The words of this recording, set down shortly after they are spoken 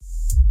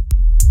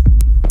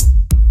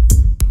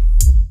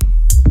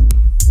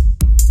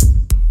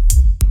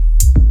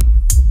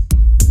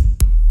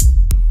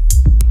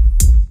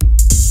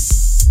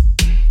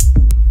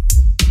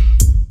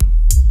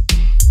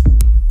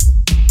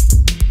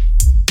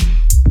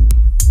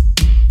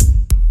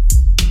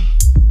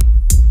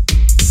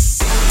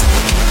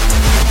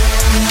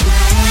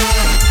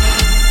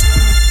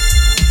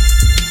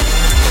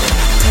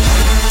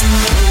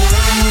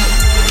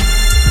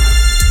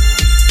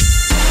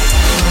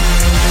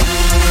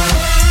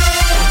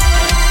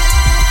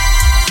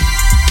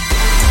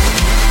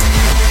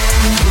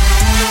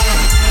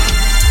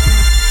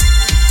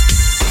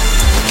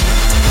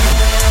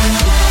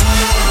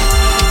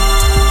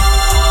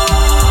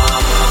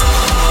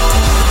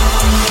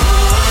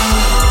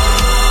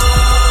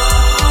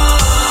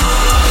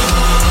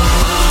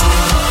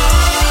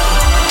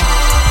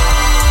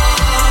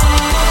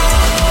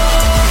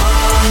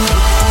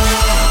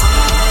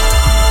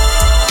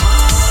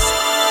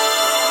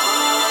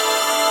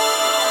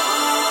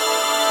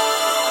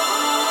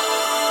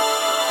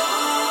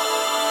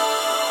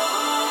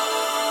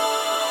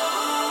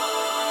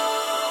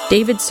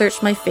David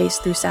searched my face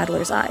through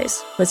Sadler's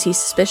eyes. Was he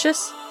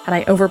suspicious? Had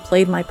I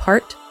overplayed my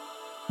part?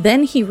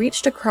 Then he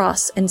reached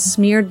across and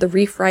smeared the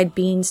refried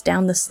beans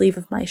down the sleeve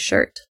of my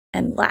shirt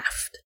and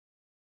laughed.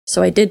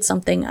 So I did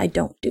something I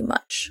don't do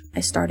much. I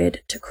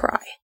started to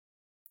cry.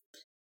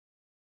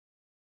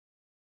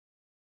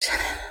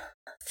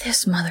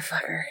 This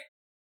motherfucker.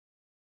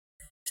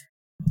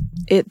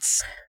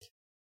 It's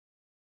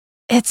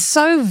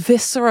so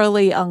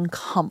viscerally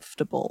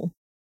uncomfortable.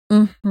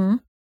 Mm-hmm.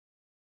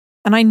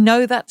 And I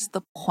know that's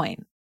the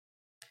point.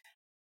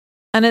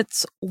 And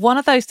it's one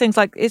of those things,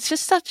 like, it's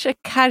just such a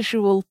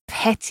casual,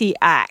 petty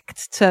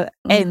act to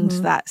end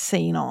that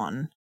scene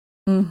on.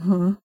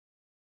 Mm-hmm.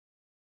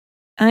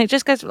 And it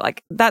just goes,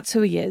 like, that's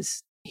who he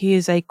is. He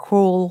is a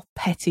cruel,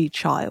 petty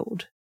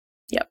child.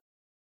 Yep.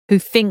 Who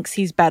thinks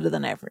he's better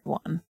than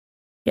everyone.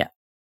 Yeah.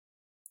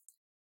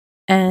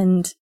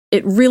 And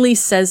it really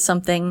says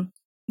something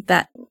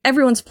that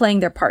everyone's playing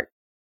their part,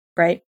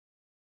 right?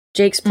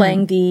 Jake's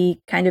playing the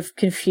kind of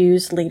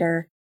confused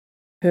leader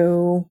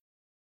who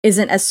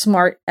isn't as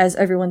smart as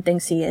everyone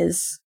thinks he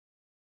is,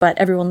 but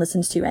everyone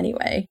listens to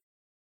anyway.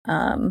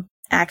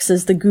 Acts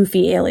as the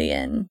goofy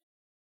alien.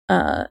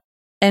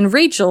 And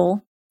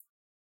Rachel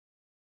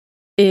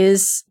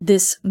is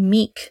this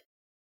meek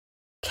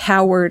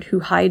coward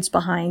who hides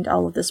behind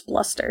all of this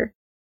bluster.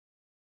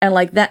 And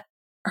like that,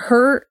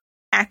 her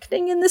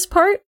acting in this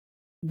part,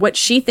 what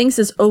she thinks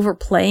is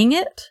overplaying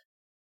it,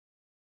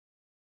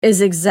 is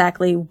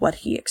exactly what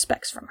he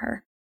expects from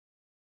her.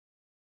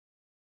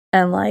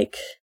 And like,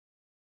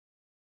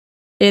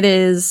 it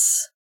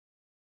is...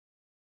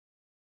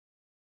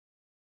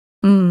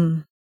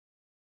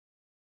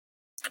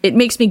 It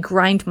makes me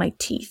grind my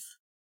teeth.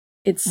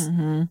 It's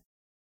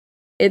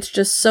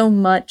just so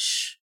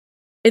much...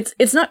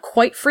 It's not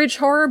quite fridge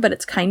horror, but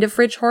it's kind of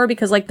fridge horror,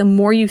 because like the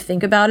more you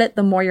think about it,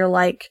 the more you're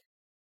like,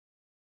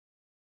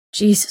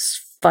 Jesus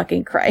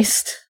fucking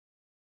Christ.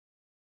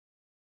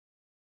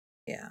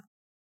 Yeah.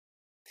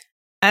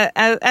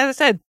 As I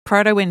said,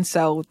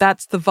 proto-incel,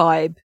 that's the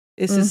vibe.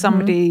 This is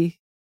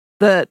somebody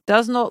that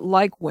does not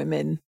like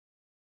women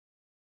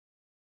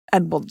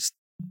and wants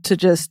to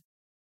just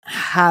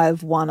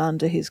have one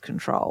under his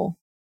control.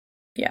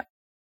 Yeah.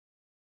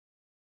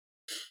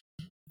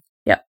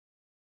 Yep.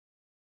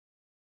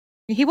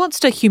 He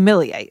wants to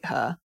humiliate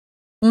her.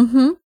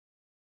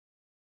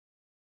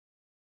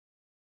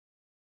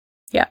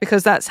 Yeah.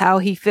 Because that's how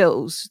he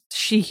feels.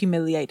 She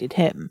humiliated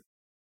him.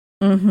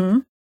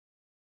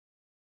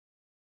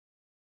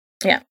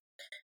 Yeah.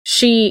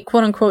 She,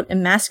 quote unquote,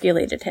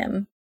 emasculated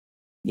him.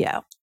 Yeah.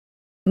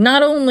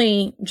 Not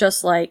only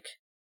just like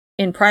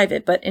in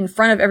private, but in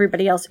front of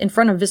everybody else, in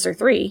front of Visser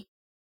 3.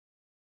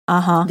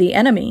 The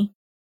enemy.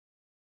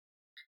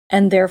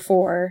 And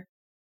therefore,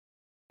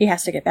 he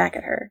has to get back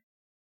at her.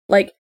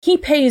 Like, he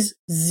pays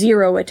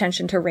zero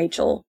attention to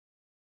Rachel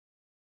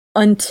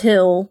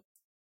until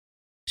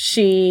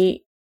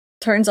she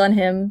turns on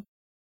him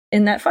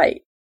in that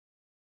fight.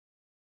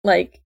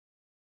 Like,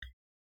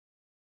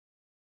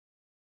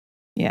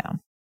 yeah.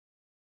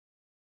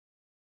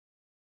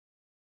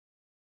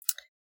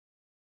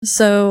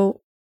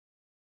 So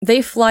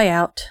they fly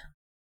out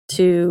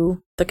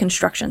to the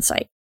construction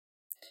site.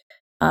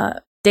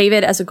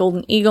 David as a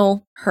golden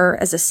eagle, her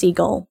as a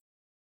seagull.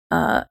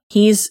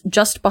 He's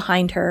just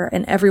behind her,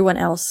 and everyone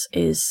else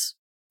is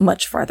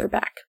much farther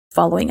back,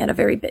 following at a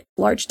very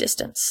large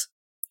distance.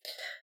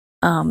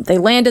 They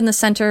land in the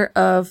center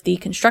of the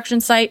construction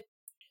site.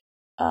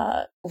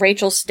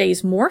 Rachel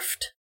stays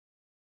morphed.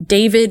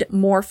 David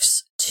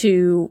morphs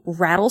to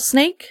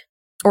Rattlesnake.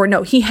 Or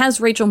no, he has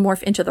Rachel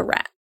morph into the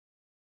rat.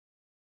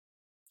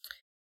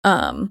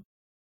 And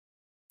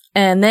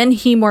then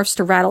he morphs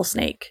to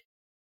Rattlesnake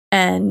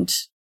and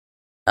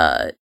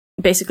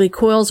basically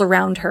coils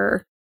around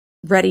her,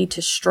 ready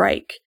to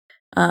strike.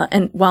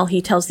 And while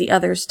he tells the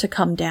others to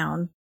come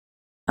down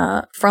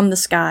from the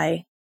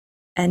sky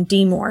and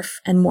demorph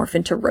and morph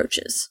into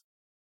roaches.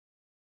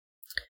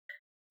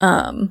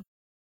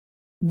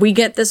 We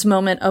get this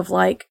moment of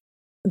like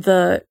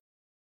the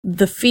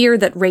fear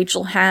that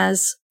Rachel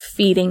has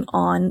feeding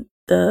on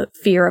the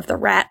fear of the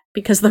rat,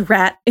 because the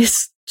rat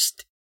is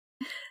just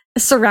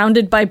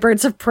surrounded by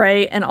birds of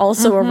prey and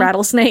also a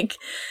rattlesnake.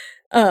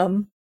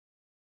 And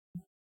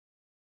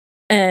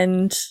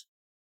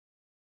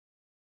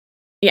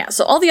yeah,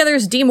 so all the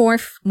others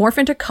morph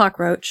into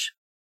cockroach,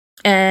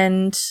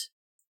 and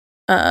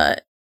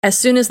as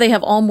soon as they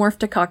have all morphed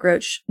to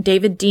cockroach,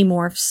 David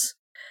demorphs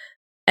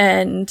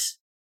and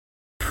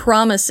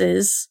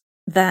promises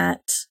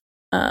that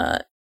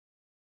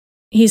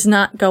he's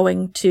not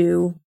going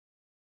to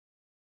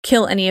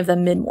kill any of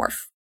them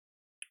mid-morph.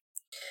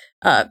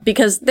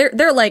 Because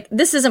they're like,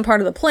 this isn't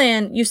part of the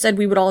plan. You said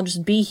we would all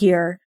just be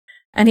here.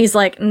 And he's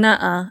like,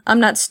 nuh-uh, I'm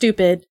not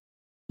stupid.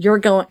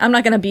 I'm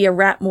not going to be a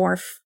rat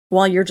morph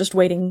while you're just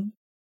waiting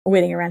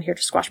around here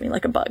to squash me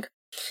like a bug.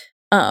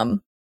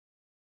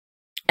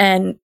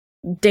 And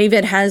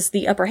David has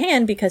the upper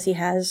hand because he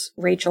has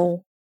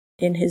Rachel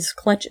in his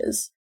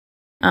clutches.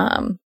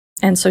 And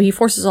so he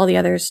forces all the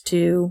others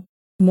to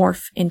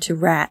morph into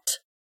rat.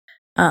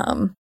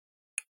 And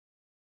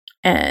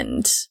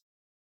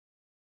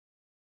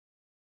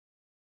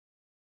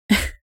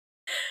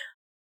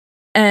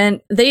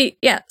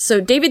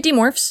so David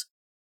demorphs.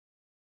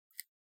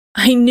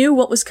 I knew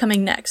what was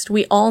coming next.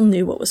 We all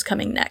knew what was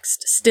coming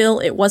next. Still,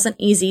 it wasn't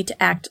easy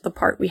to act the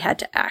part we had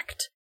to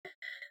act.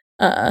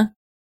 And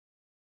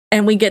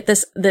we get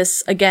this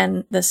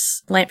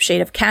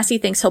lampshade of Cassie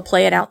thinks he'll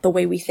play it out the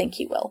way we think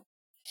he will.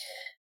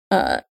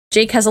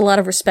 Jake has a lot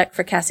of respect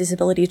for Cassie's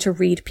ability to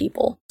read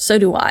people. So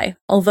do I.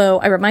 Although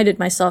I reminded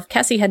myself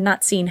Cassie had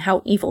not seen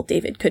how evil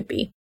David could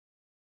be.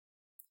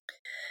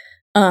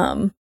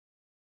 But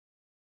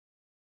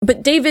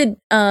David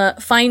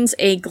finds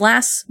a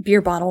glass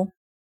beer bottle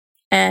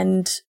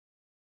and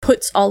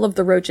puts all of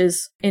the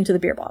roaches into the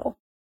beer bottle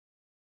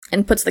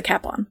and puts the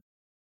cap on.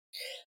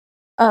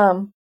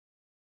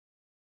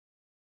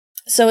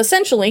 So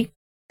essentially,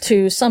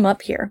 to sum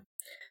up here,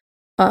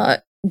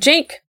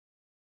 Jake,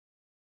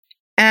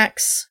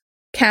 Axe,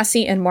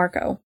 Cassie, and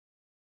Marco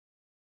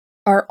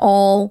are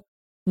all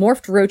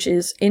morphed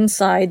roaches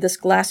inside this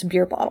glass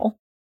beer bottle.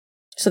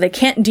 So they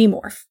can't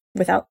demorph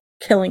without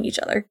killing each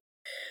other.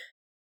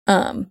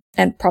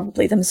 And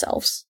probably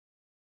themselves.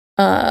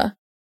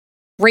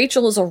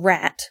 Rachel is a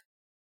rat.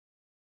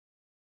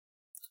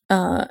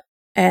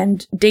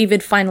 And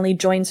David finally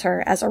joins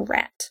her as a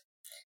rat.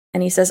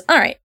 And he says,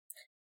 alright,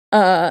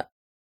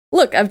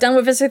 look, I've done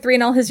what Visser 3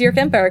 and all his Yeerk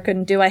Empire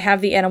couldn't do. I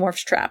have the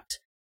Animorphs trapped.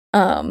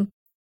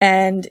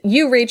 And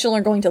you, Rachel,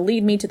 are going to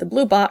lead me to the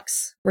blue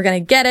box. We're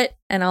going to get it,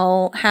 and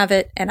I'll have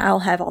it, and I'll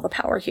have all the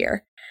power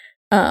here.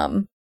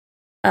 And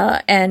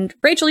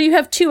Rachel, you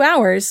have 2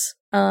 hours,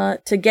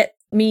 to get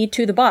me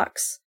to the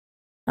box.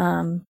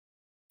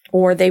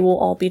 Or they will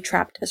all be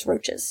trapped as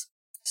roaches.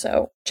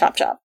 So, chop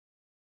chop.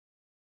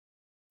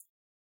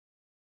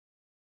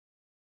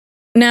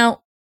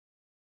 Now,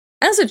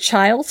 as a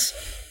child,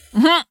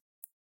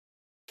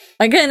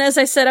 again, as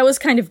I said, I was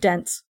kind of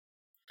dense.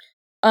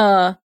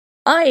 I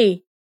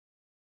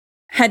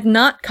had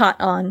not caught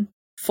on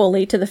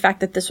fully to the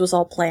fact that this was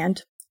all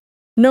planned.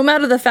 No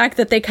matter the fact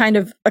that they kind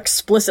of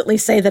explicitly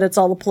say that it's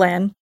all a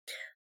plan.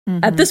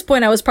 Mm-hmm. At this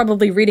point, I was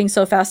probably reading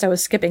so fast I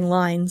was skipping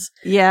lines.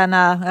 Yeah,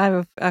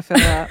 nah, I feel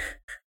that.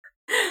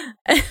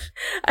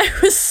 I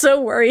was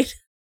so worried.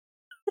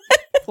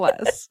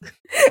 Bless.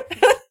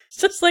 It's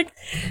just like,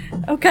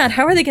 oh god,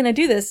 how are they going to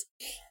do this?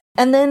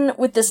 And then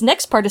with this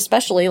next part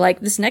especially, like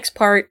this next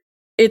part,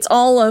 it's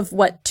all of,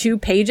 2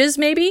 pages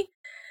maybe?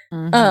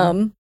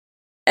 Mm-hmm.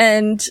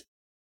 And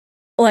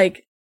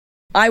like,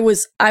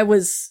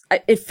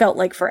 it felt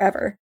like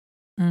forever.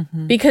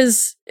 Mm-hmm.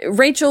 Because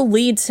Rachel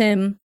leads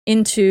him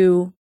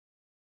into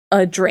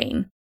a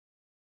drain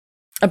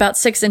about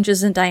 6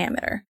 inches in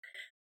diameter.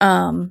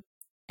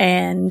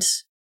 And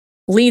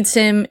leads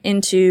him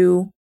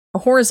into a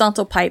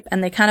horizontal pipe,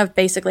 and they kind of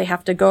basically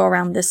have to go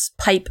around this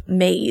pipe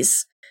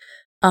maze,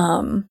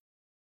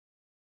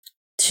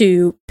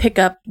 to pick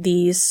up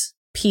these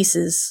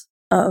pieces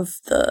of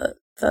the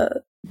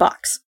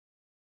box.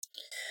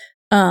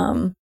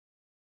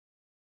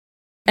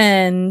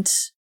 And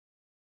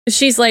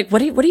she's like,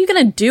 what are you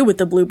gonna do with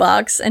the blue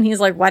box? And he's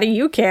like, why do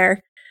you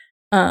care?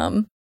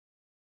 And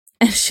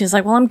she's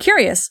like, well, I'm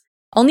curious.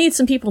 I'll need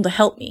some people to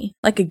help me,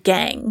 like a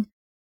gang.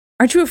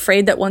 Aren't you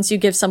afraid that once you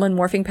give someone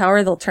morphing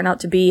power, they'll turn out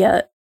to be,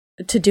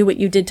 to do what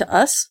you did to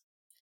us?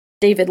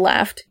 David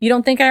laughed. You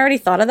don't think I already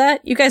thought of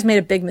that? You guys made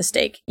a big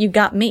mistake. You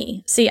got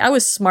me. See, I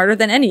was smarter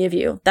than any of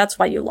you. That's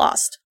why you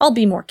lost. I'll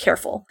be more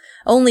careful.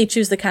 I'll only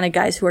choose the kind of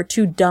guys who are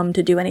too dumb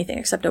to do anything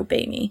except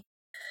obey me.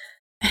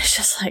 It's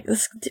just like,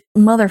 this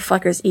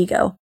motherfucker's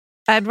ego.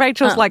 And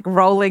Rachel's like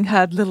rolling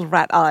her little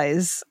rat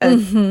eyes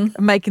and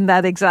making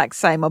that exact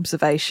same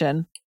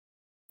observation.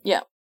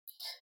 Yeah.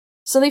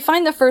 So they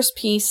find the first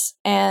piece,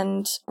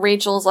 and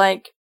Rachel's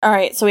like, all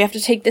right, so we have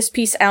to take this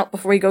piece out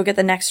before we go get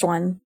the next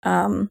one.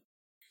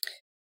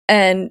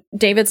 And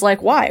David's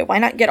like, why? Why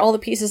not get all the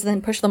pieces and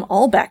then push them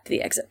all back to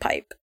the exit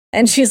pipe?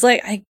 And she's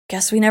like, I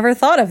guess we never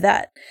thought of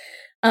that.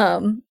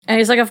 And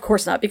he's like, of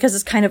course not, because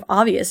it's kind of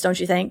obvious, don't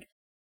you think?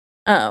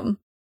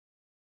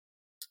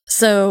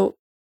 So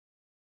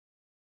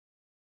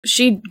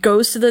she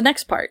goes to the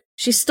next part.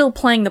 She's still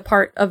playing the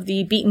part of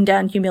the beaten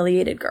down,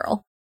 humiliated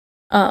girl.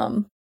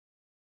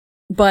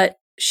 But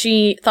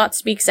thought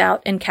speaks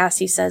out, and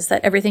Cassie says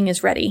that everything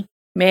is ready.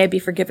 May I be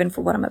forgiven for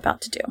what I'm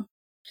about to do.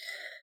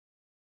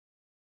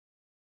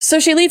 So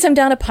she leads him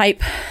down a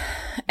pipe,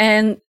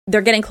 and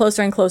they're getting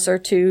closer and closer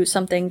to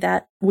something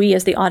that we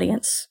as the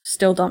audience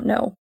still don't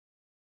know.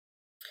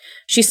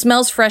 She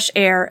smells fresh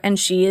air, and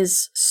she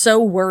is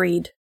so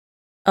worried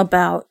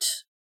about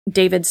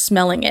David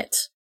smelling it,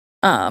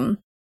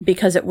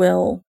 because it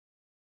will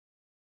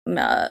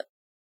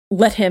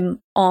let him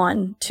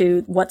on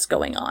to what's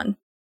going on.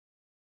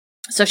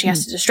 So she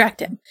has to distract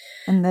him.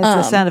 And there's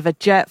the sound of a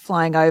jet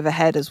flying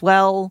overhead as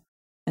well.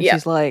 And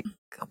she's like,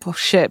 oh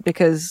shit,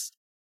 because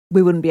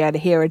we wouldn't be able to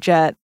hear a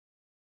jet.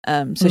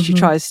 So she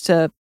tries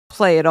to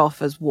play it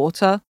off as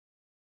water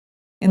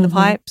in the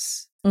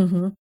pipes.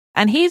 Mm-hmm.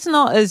 And he's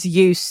not as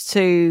used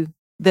to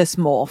this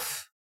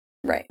morph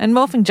Right. And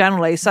morphing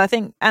generally. So I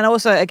think, and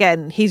also,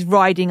 again, he's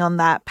riding on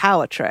that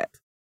power trip.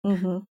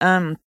 Mm-hmm.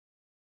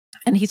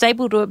 And he's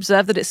able to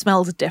observe that it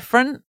smells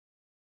different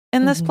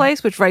in this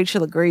place, which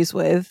Rachel agrees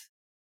with.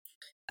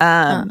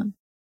 And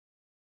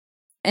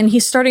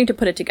he's starting to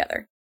put it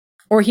together.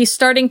 Or he's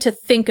starting to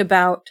think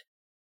about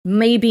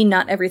maybe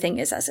not everything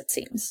is as it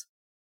seems.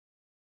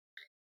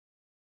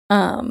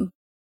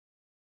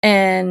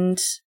 And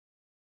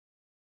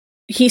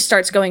he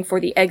starts going for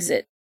the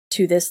exit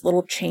to this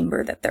little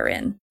chamber that they're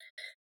in.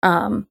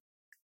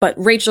 But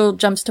Rachel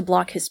jumps to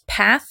block his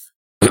path,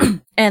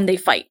 and they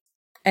fight.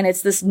 And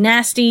it's this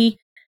nasty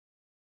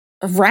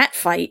rat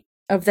fight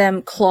of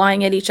them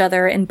clawing at each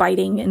other and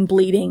biting and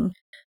bleeding.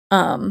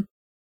 And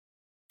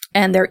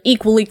they're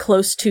equally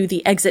close to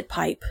the exit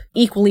pipe,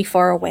 equally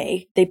far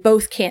away. They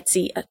both can't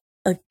see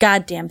a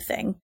goddamn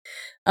thing,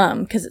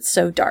 because it's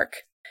so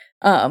dark.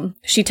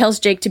 She tells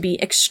Jake to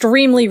be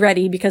extremely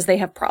ready because they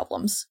have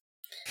problems.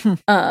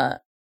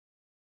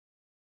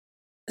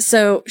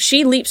 So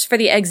she leaps for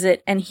the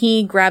exit, and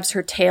he grabs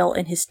her tail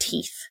in his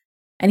teeth,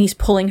 and he's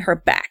pulling her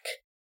back.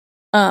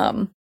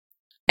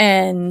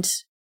 And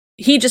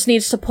he just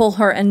needs to pull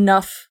her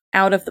enough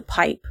out of the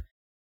pipe,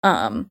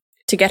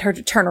 to get her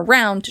to turn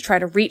around to try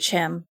to reach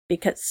him,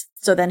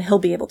 so then he'll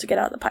be able to get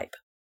out of the pipe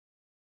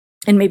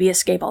and maybe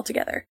escape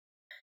altogether.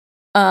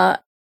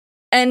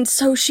 And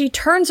so she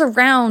turns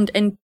around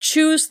and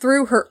chews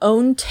through her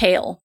own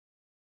tail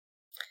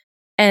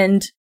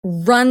and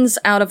runs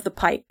out of the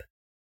pipe,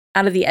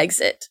 out of the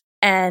exit,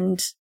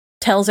 and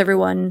tells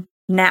everyone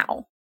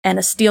now, and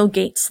a steel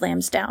gate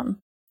slams down.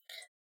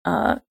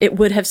 It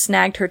would have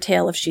snagged her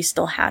tail if she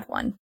still had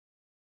one.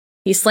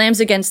 He slams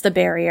against the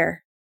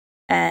barrier,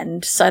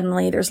 and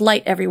suddenly there's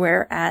light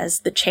everywhere as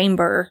the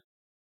chamber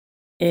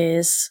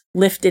is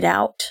lifted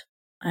out,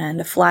 and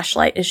a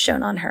flashlight is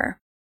shown on her.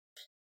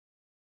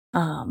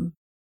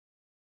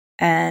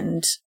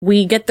 And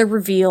we get the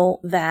reveal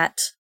that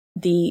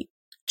the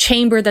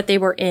chamber that they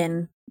were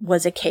in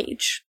was a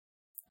cage,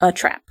 a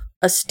trap,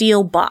 a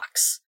steel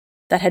box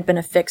that had been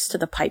affixed to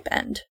the pipe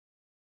end.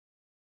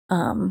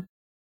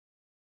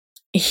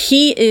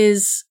 He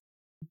is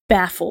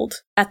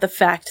baffled at the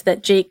fact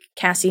that Jake,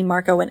 Cassie,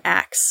 Marco, and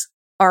Axe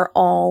are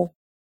all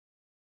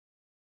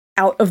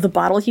out of the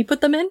bottle he put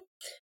them in.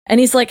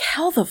 And he's like,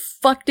 how the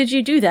fuck did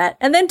you do that?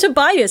 And then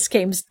Tobias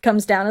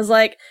comes down and is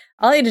like,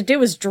 all he had to do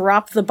was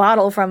drop the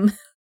bottle from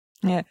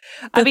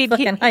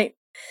fucking height.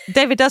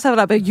 David does have it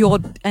up, but you're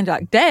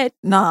dead.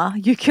 Nah,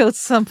 you killed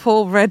some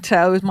poor red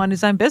tail who's minding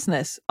his own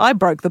business. I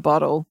broke the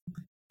bottle.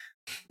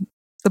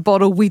 The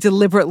bottle we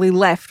deliberately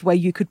left where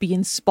you could be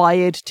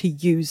inspired to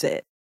use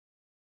it.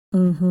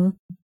 Mm-hmm.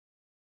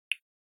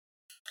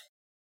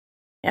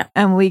 Yeah.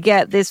 And we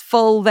get this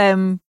full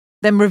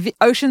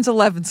Ocean's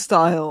 11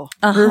 style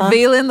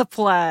revealing the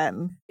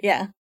plan.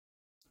 Yeah.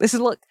 This is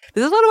one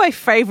of my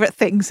favorite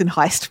things in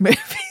heist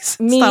movies.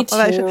 Me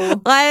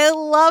too. I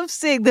love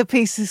seeing the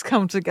pieces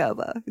come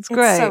together. It's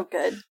great. It's so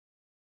good.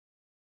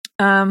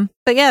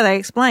 But yeah, they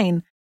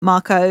explain.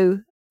 Marco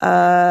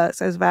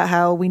says about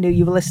how we knew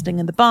you were listening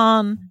in the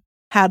barn.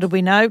 How did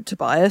we know?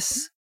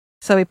 Tobias.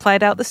 So we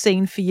played out the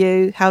scene for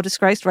you, how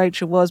disgraced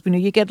Rachel was. We knew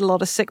you get a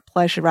lot of sick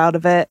pleasure out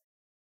of it.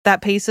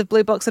 That piece of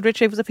blue box that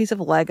retrieved was a piece of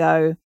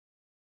Lego.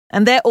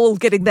 And they're all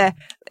getting there.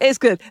 It's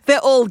good. They're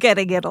all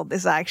getting in on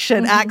this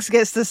action. Mm-hmm. Axe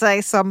gets to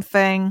say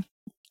something.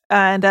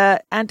 And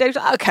Dave's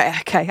like,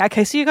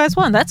 okay. So you guys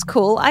won. That's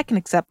cool. I can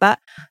accept that.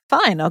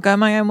 Fine. I'll go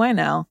my own way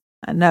now.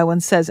 And no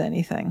one says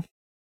anything.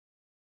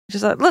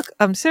 She's like, look,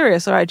 I'm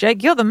serious. All right,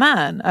 Jake, you're the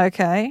man.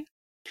 Okay.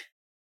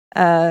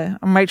 And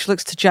Rachel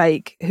looks to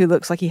Jake, who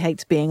looks like he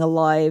hates being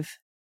alive.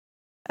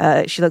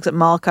 She looks at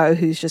Marco,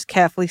 who's just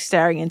carefully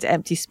staring into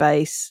empty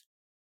space.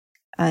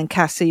 And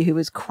Cassie, who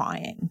is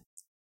crying.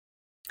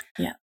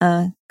 Yeah.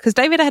 Because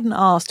David hadn't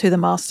asked who the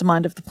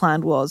mastermind of the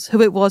plan was,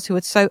 who it was who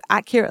had so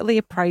accurately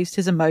appraised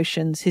his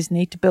emotions, his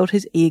need to build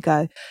his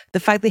ego, the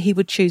fact that he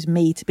would choose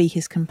me to be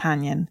his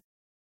companion.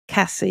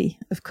 Cassie,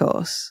 of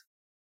course.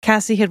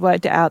 Cassie had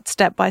worked it out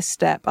step by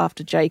step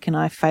after Jake and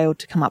I failed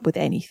to come up with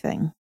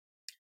anything.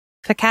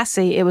 For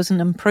Cassie, it was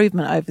an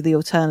improvement over the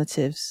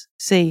alternatives.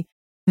 See,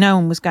 no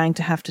one was going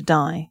to have to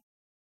die.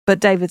 But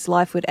David's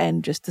life would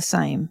end just the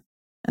same.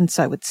 And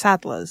so would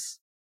Sadler's.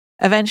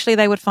 Eventually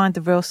they would find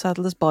the real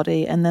Sadler's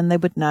body, and then they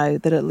would know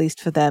that at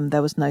least for them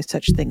there was no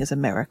such thing as a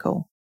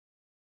miracle.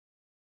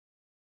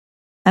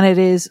 And it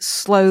is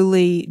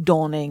slowly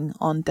dawning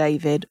on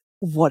David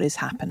what is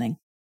happening.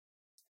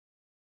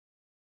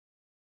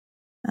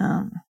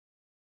 And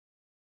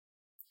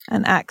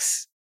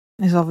Axe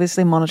is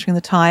obviously monitoring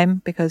the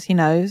time because he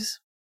knows.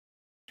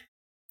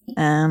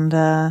 And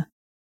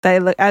they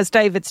look as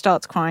David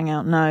starts crying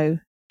out no,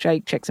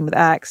 Jake checks in with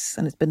Axe,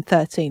 and it's been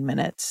 13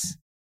 minutes.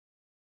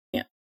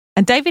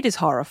 And David is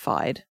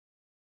horrified.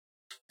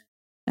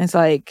 And it's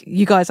like,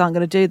 you guys aren't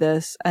going to do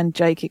this. And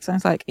Jake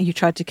explains, like, you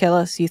tried to kill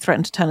us. You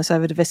threatened to turn us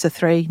over to Visser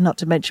 3, not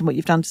to mention what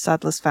you've done to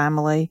Sadler's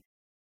family.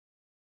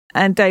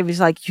 And David's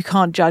like, you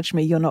can't judge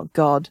me. You're not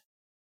God.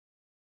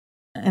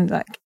 And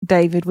like,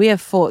 David, we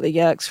have fought the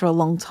Yeerks for a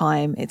long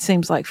time. It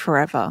seems like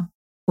forever.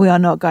 We are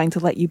not going to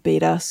let you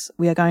beat us.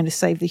 We are going to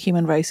save the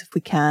human race if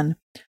we can.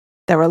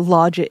 There are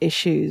larger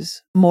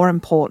issues, more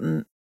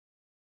important.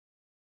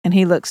 And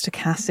he looks to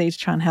Cassie to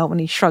try and help, and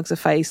he shrugs a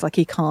face like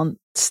he can't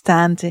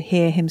stand to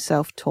hear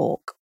himself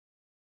talk.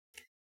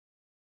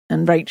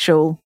 And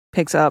Rachel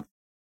picks up,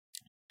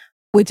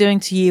 we're doing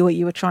to you what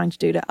you were trying to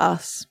do to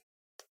us.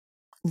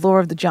 Law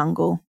of the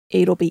jungle,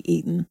 eat or be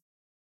eaten.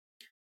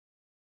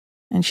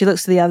 And she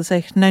looks to the others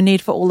and says, no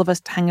need for all of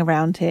us to hang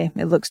around here.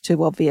 It looks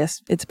too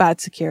obvious. It's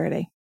bad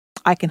security.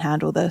 I can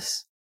handle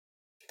this.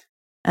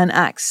 And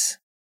Axe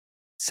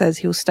says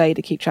he'll stay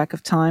to keep track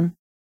of time.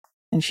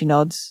 And she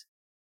nods.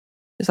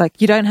 It's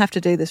like, you don't have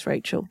to do this,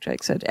 Rachel,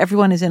 Jake said.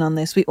 Everyone is in on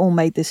this. We all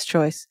made this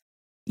choice.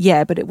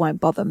 Yeah, but it won't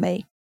bother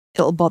me.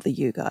 It'll bother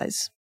you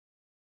guys.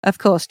 Of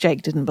course,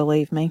 Jake didn't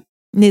believe me.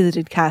 Neither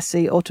did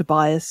Cassie or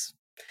Tobias.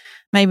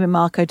 Maybe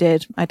Marco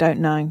did. I don't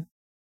know.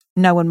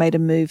 No one made a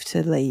move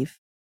to leave.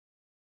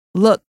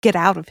 Look, get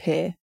out of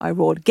here, I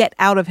roared. Get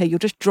out of here. You're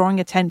just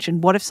drawing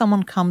attention. What if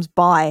someone comes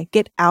by?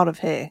 Get out of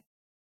here.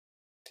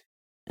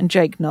 And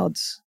Jake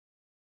nods.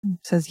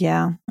 Says,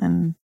 yeah.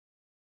 And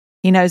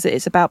he knows that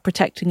it's about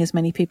protecting as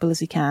many people as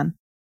he can.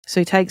 So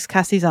he takes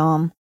Cassie's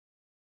arm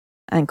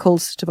and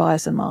calls to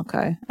Tobias and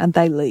Marco, and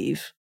they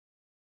leave.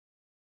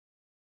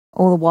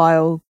 All the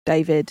while,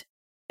 David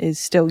is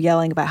still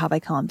yelling about how they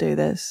can't do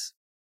this.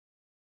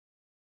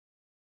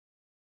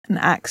 And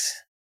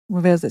Axe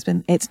reveals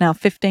it's now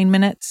 15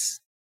 minutes.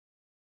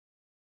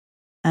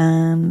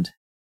 And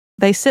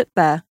they sit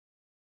there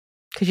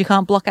because you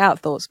can't block out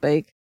thought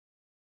speak.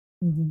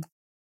 Mm-hmm.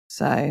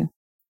 So,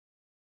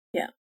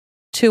 yeah.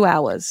 2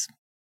 hours.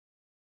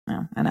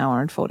 Well, an hour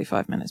and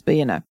 45 minutes, but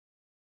you know.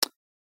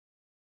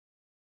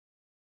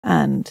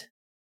 And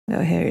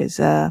here is,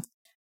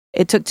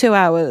 it took 2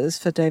 hours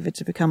for David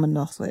to become a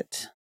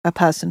Nothlit, a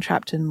person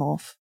trapped in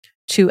Morph.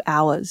 2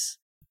 hours.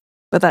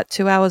 But that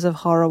 2 hours of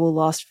horror will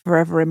last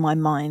forever in my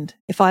mind.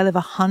 If I live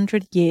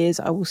 100 years,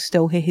 I will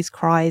still hear his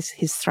cries,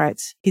 his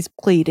threats, his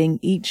pleading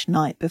each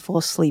night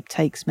before sleep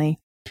takes me,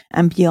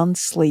 and beyond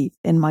sleep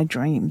in my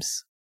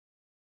dreams.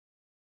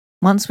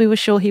 Once we were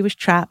sure he was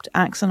trapped,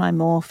 Axe and I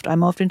morphed. I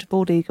morphed into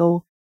Bald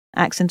Eagle,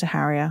 Axe into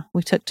Harrier.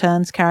 We took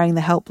turns carrying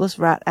the helpless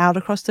rat out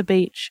across the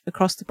beach,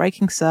 across the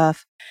breaking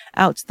surf,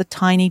 out to the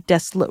tiny,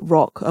 desolate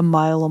rock a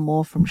mile or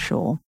more from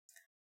shore.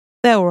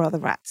 There were other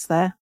rats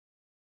there.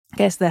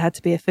 Guess there had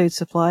to be a food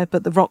supply,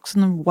 but the rocks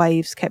and the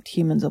waves kept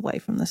humans away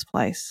from this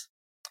place.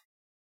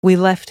 We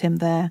left him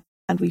there,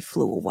 and we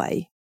flew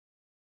away.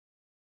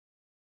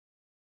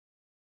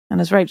 And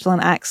as Rachel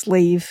and Axe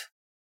leave,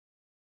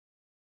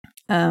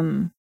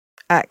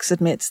 Axe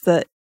admits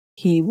that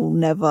he will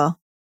never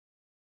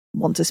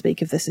want to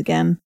speak of this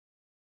again.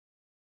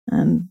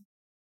 And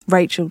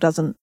Rachel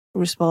doesn't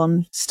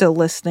respond, still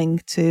listening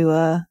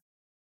to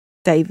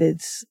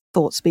David's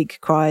thought-speak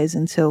cries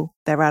until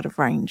they're out of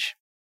range.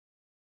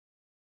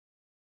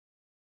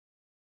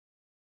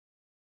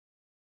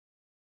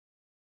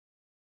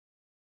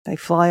 They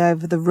fly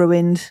over the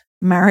ruined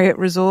Marriott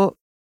Resort.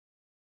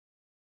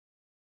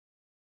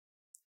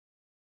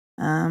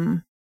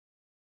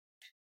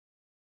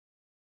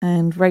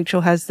 And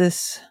Rachel has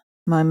this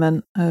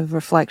moment of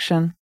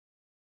reflection.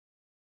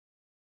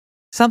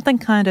 Something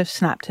kind of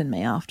snapped in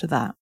me after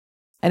that.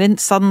 I didn't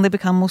suddenly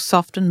become all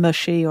soft and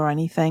mushy or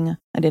anything.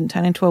 I didn't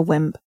turn into a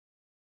wimp.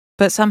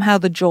 But somehow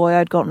the joy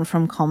I'd gotten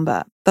from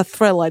combat, the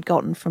thrill I'd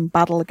gotten from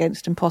battle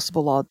against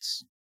impossible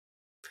odds.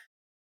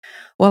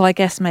 Well, I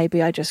guess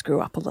maybe I just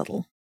grew up a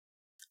little.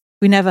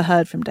 We never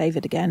heard from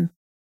David again.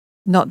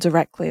 Not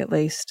directly, at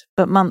least.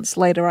 But months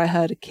later I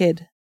heard a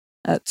kid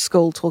at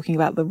school talking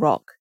about the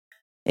rock.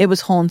 It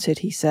was haunted,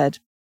 he said.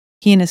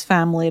 He and his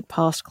family had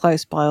passed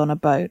close by on a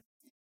boat.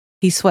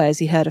 He swears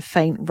he heard a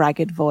faint,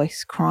 ragged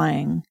voice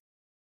crying,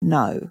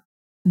 "No,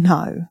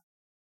 no."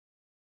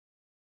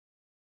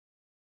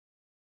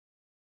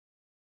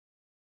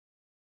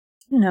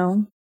 You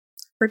know,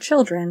 for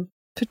children.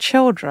 For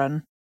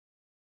children.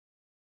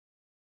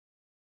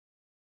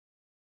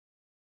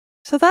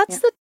 So that's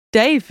the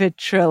David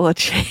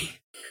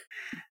trilogy.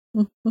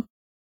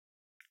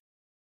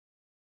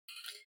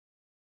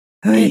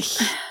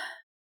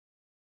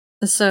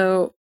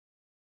 So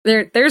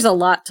there's a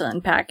lot to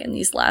unpack in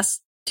these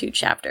last 2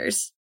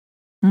 chapters.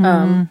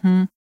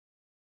 Mm-hmm.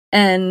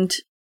 And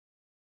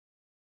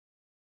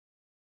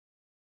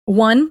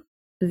one,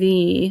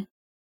 the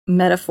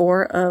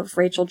metaphor of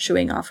Rachel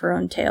chewing off her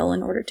own tail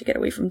in order to get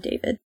away from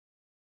David.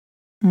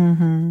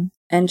 Mm-hmm.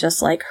 And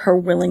just like her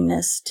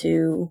willingness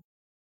to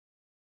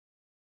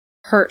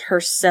hurt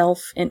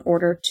herself in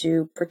order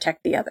to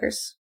protect the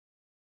others.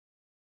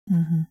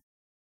 Mm-hmm.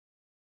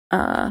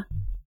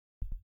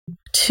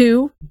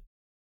 2,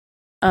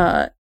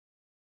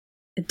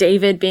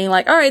 David being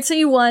like, all right, so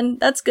you won.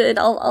 That's good.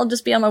 I'll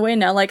just be on my way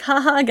now. Like,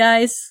 haha,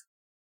 guys.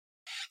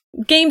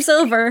 Game's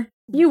over.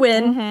 You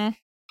win. Mm-hmm. And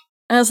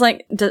I was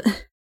like,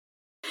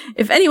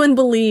 if anyone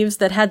believes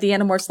that had the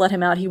Animorphs let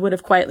him out, he would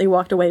have quietly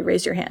walked away,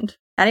 raise your hand.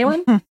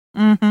 Anyone?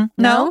 Mm-hmm.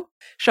 No?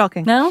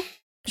 Shocking. No?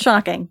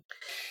 Shocking.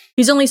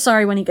 He's only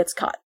sorry when he gets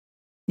caught.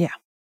 Yeah.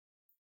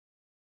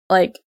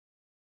 Like,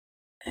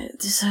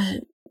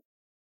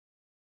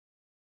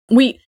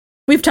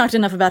 we've talked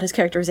enough about his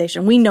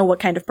characterization. We know what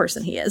kind of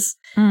person he is.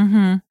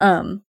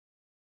 Mm-hmm.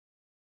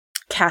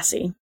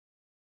 Cassie.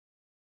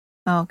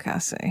 Oh,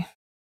 Cassie.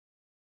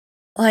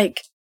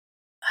 Like,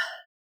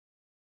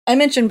 I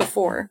mentioned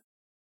before,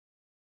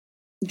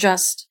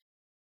 just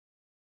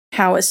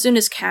how as soon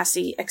as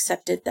Cassie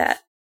accepted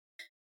that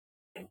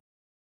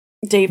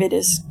David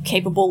is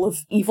capable of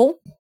evil,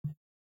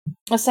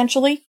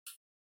 essentially,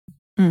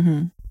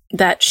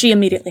 that she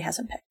immediately has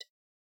him picked.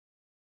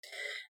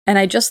 And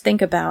I just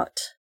think about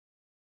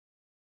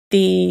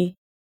the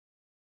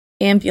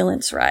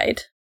ambulance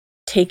ride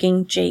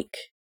taking Jake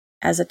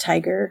as a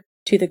tiger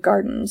to the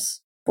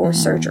gardens for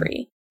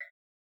surgery,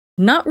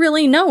 not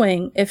really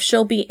knowing if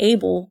she'll be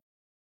able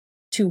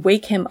to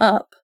wake him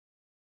up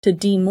to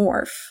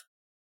demorph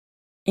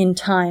in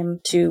time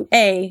to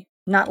A,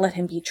 not let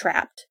him be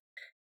trapped,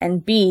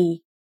 and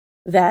B,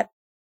 that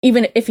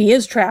even if he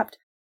is trapped,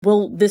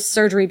 will this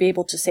surgery be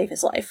able to save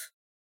his life?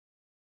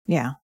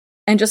 Yeah.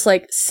 And just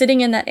like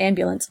sitting in that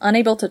ambulance,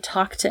 unable to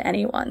talk to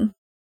anyone.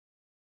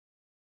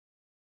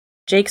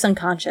 Jake's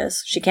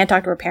unconscious. She can't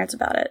talk to her parents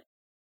about it.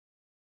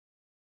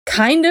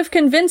 Kind of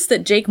convinced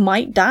that Jake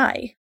might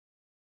die.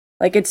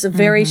 Like, it's a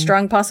very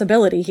strong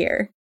possibility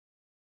here.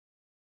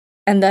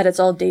 And that it's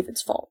all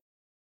David's fault.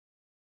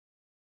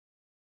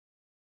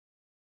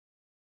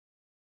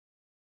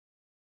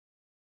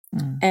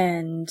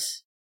 And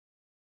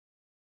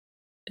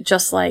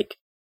just like,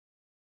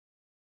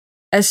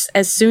 as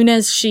soon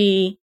as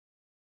she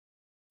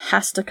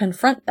has to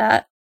confront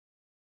that,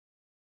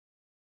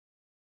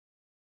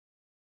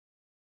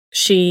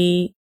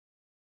 she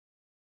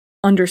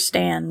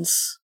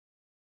understands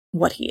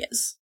what he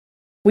is.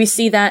 We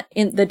see that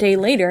in the day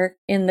later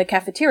in the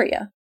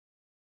cafeteria,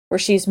 where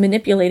she's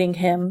manipulating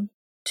him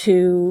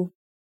to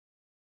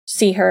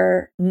see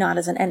her not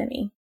as an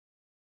enemy,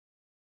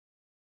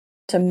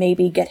 to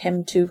maybe get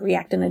him to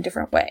react in a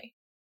different way.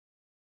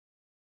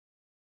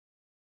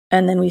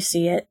 And then we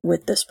see it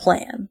with this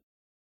plan.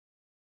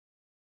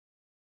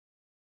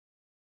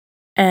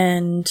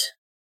 And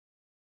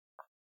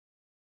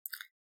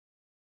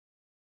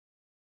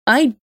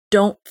I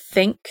don't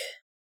think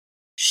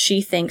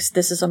she thinks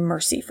this is a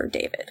mercy for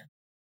David.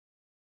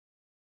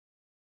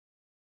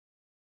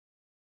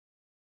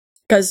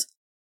 Because,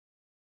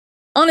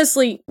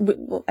 honestly,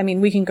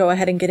 we can go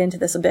ahead and get into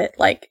this a bit.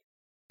 Like,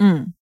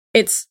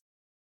 it's...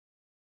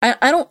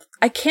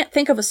 I can't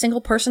think of a single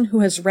person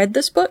who has read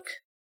this book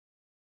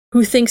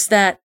who thinks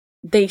that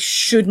they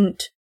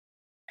shouldn't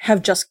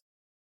have just...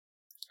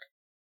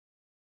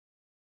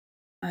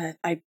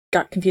 I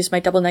got confused by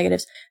double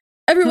negatives.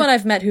 Everyone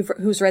I've met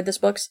who's read this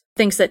book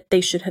thinks that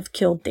they should have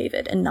killed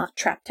David and not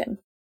trapped him.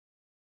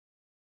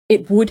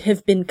 It would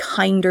have been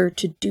kinder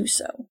to do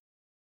so.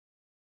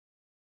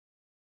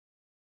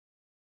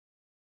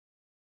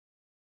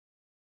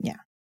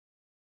 Yeah.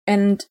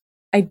 And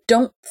I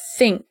don't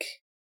think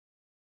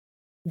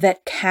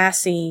that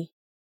Cassie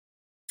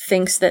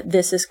thinks that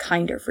this is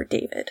kinder for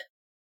David.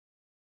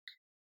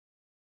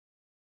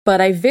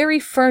 But I very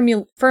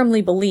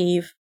firmly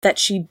believe that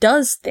she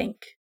does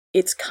think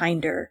it's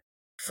kinder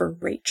for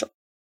Rachel.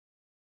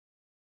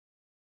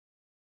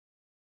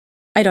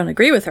 I don't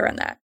agree with her on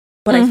that,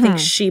 but I think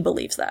she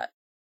believes that.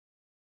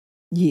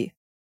 Yeah.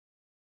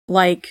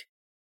 Like,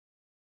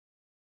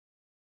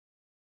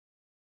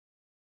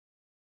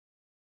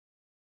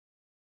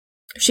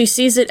 she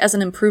sees it as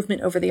an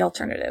improvement over the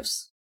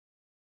alternatives.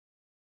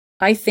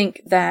 I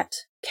think that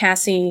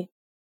Cassie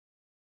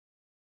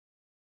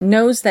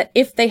knows that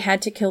if they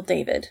had to kill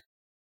David,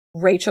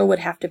 Rachel would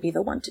have to be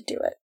the one to do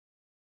it.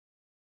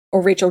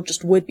 Or Rachel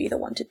just would be the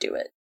one to do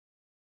it.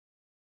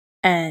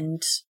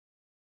 And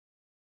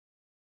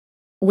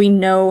we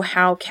know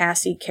how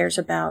Cassie cares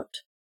about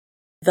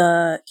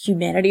the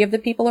humanity of the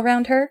people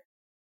around her,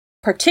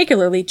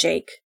 particularly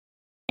Jake,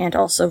 and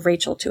also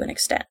Rachel to an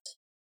extent.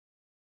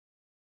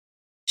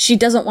 She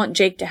doesn't want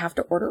Jake to have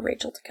to order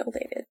Rachel to kill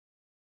David.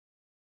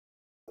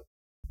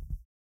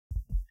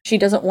 She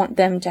doesn't want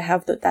them to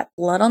have that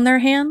blood on their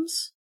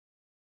hands.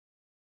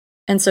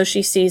 And so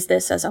she sees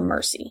this as a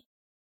mercy.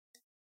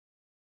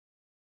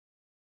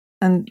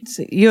 And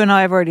so you and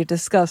I have already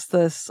discussed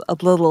this a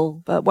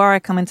little, but where I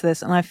come into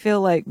this, and I feel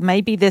like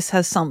maybe this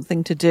has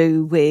something to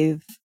do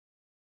with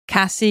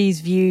Cassie's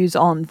views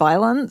on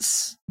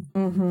violence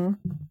and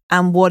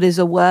what is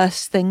a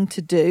worse thing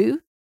to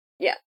do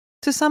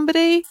to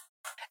somebody.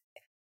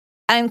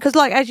 And because,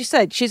 like, as you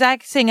said, she's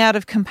acting out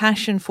of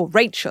compassion for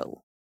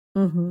Rachel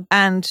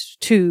and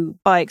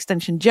by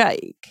extension,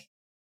 Jake.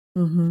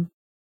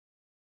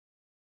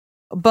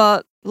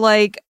 But,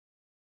 like,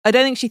 I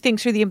don't think she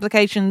thinks through the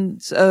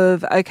implications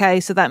of,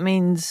 okay, so that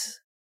means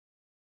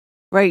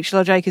Rachel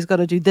or Jake has got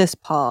to do this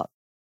part.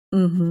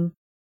 And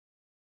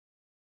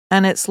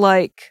it's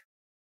like,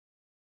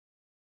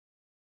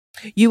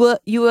 you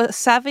were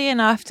savvy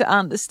enough to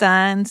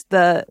understand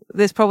that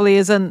this probably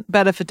isn't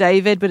better for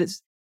David, but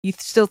you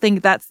still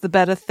think that's the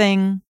better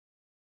thing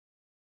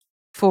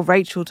for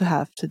Rachel to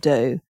have to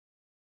do.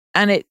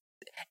 And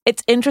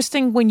it's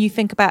interesting when you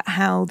think about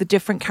how the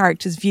different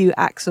characters view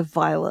acts of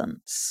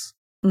violence.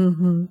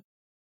 Mm-hmm.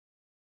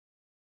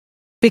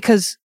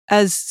 Because,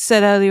 as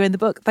said earlier in the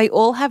book, they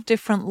all have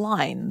different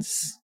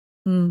lines.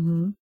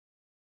 Mm-hmm.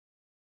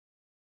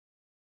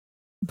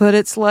 But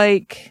it's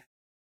like,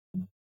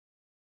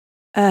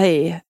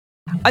 I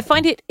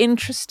find it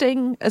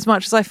interesting as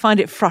much as I find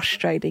it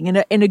frustrating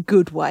in a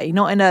good way,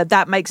 not in a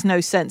that makes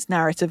no sense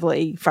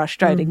narratively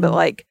frustrating, but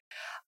like,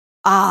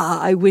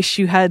 I wish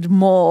you had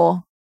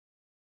more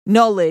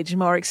knowledge,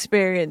 more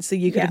experience, so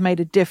you could have made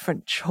a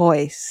different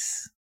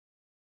choice.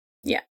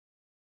 Yeah.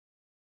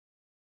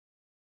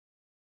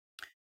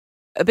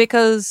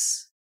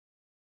 Because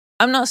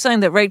I'm not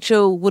saying that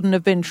Rachel wouldn't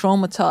have been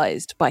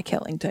traumatized by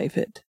killing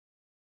David.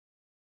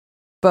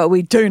 But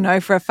we do know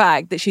for a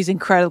fact that she's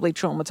incredibly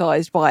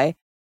traumatized by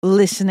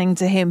listening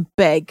to him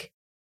beg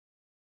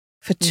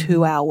for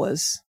 2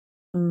 hours.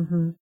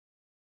 Mm-hmm.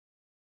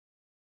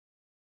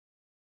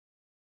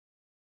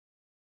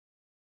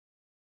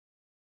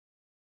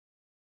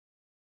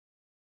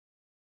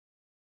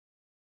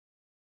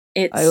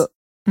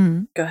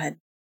 Go ahead.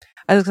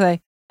 I was going to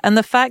say, and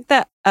the fact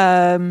that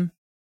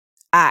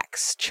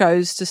Axe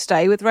chose to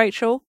stay with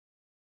Rachel,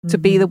 to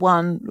be the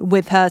one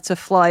with her to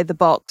fly the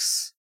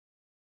box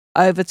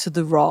over to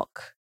the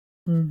rock.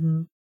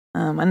 Mm-hmm.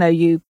 I know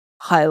you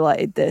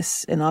highlighted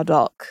this in our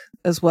doc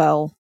as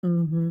well.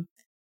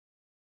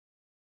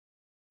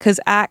 Because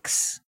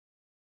Axe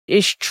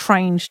is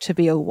trained to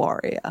be a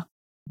warrior.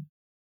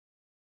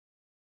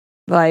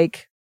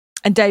 Like,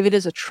 and David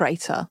is a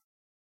traitor.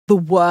 The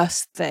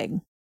worst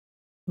thing.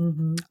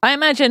 I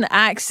imagine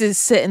Axe is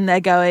sitting there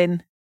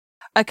going,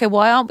 okay,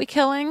 why aren't we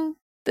killing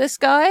this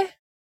guy?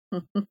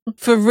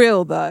 For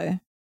real, though.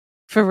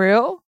 For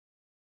real?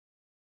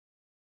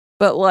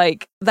 But,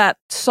 like, that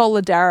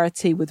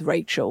solidarity with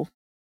Rachel.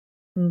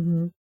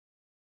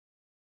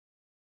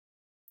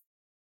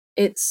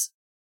 It's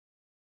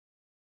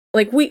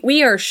like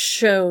we are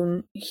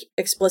shown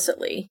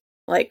explicitly,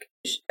 like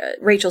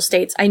Rachel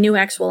states, I knew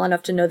Axe well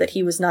enough to know that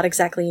he was not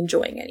exactly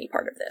enjoying any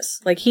part of this.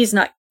 Like, he's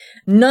not,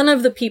 none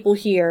of the people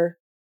here,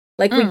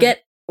 like,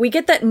 we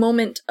get that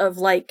moment of,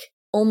 like,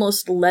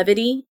 almost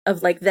levity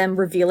of, like, them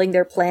revealing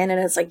their plan, and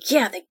it's like,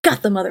 yeah, they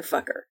got the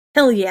motherfucker.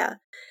 Hell yeah.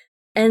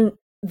 And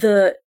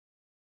the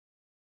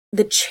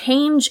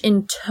change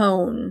in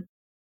tone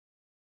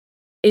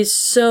is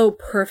so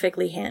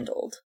perfectly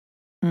handled.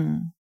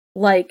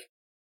 Like,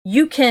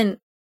 you can,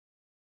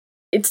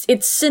 it's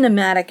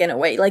cinematic in a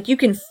way. Like, you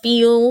can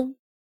feel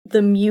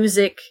the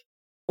music,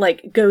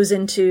 like, goes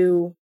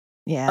into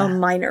a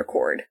minor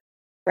chord,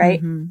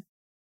 right?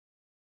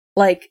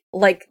 Like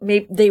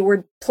maybe they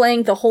were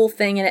playing the whole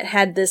thing and it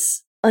had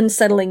this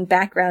unsettling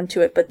background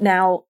to it, but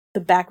now the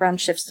background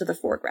shifts to the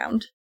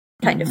foreground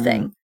kind of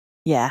thing.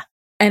 Yeah.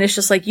 And it's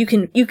just like, you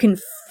can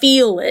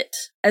feel it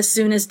as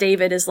soon as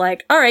David is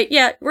like, all right,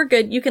 yeah, we're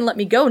good. You can let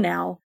me go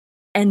now.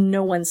 And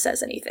no one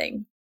says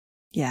anything.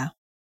 Yeah.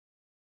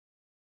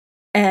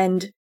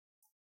 And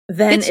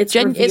then it's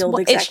revealed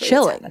exactly it's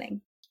chilling. what's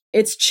happening.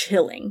 It's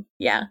chilling.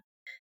 Yeah.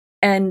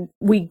 And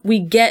we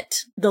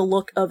get the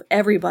look of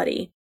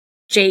everybody.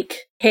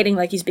 Jake hating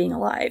like he's being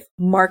alive.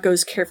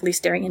 Marco's carefully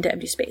staring into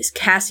empty space.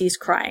 Cassie's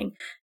crying.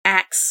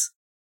 Axe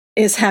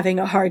is having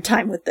a hard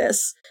time with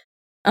this.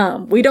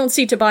 We don't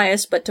see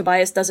Tobias, but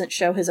Tobias doesn't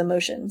show his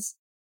emotions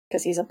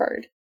because he's a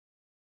bird.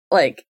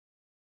 Like,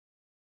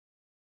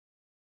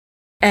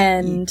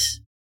 and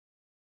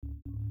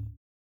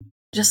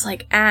just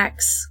like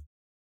Axe,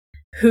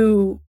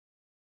 who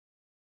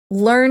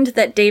learned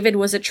that David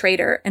was a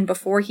traitor, and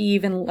before he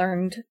even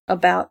learned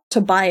about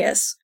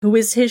Tobias, who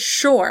is his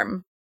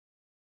shorm,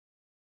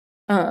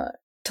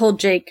 told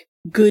Jake,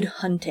 good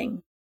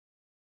hunting.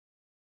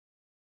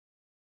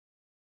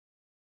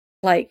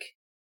 Like,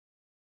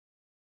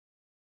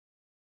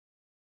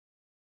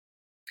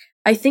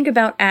 I think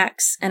about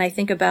Axe, and I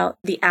think about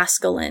the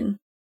Askelin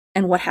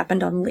and what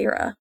happened on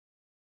Lyra.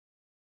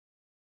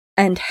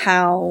 And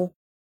how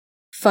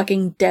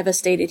fucking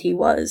devastated he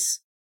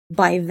was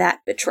by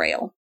that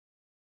betrayal.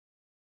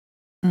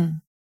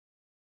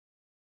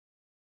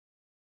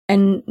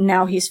 And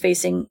now he's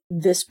facing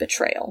this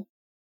betrayal.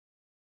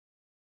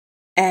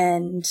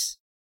 And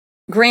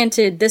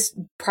granted, this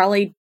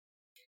probably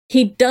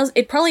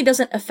it probably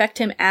doesn't affect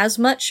him as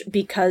much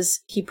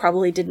because he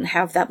probably didn't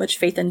have that much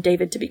faith in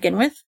David to begin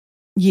with.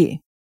 Yeah.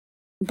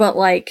 But,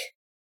 like,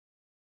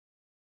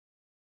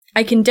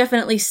 I can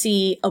definitely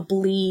see a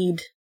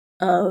bleed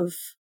of,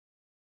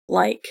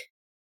 like,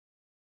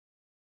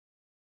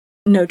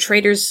 no,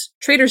 traitors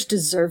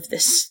deserve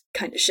this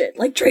kind of shit.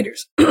 Like,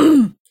 traitors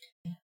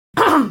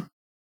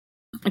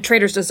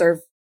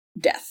deserve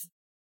death.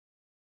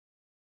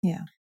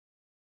 Yeah.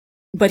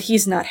 But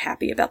he's not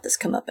happy about this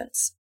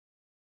comeuppance.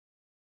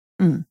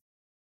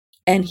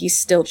 And he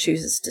still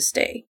chooses to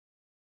stay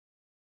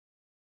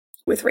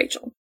with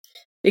Rachel.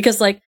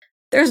 Because, like,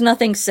 there's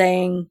nothing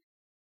saying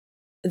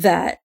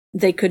that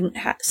they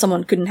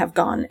someone couldn't have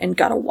gone and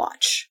got a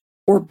watch.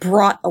 Or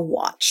brought a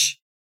watch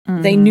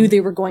They knew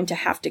they were going to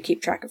have to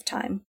keep track of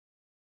time.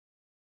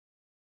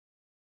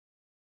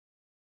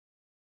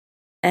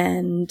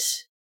 And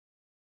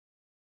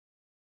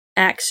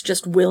Axe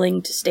just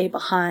willing to stay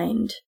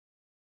behind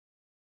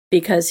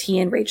because he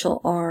and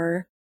Rachel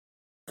are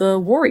the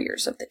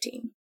warriors of the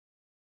team.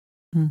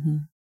 Mm-hmm.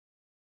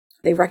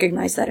 They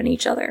recognize that in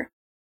each other.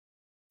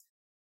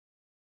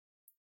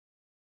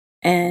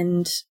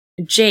 And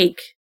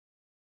Jake,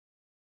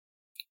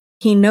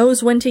 he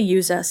knows when to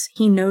use us.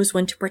 He knows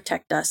when to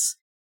protect us.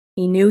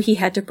 He knew he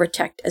had to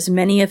protect as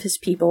many of his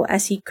people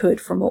as he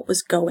could from what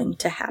was going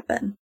to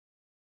happen.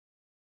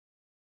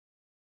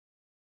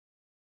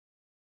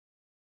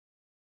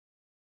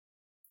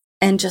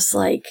 And just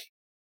like,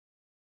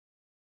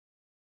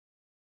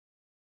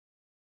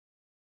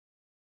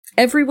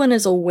 everyone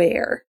is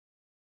aware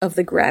of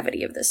the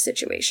gravity of this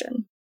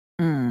situation.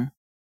 Mm.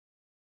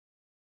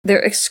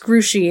 They're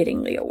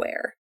excruciatingly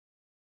aware.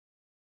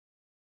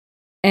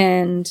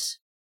 And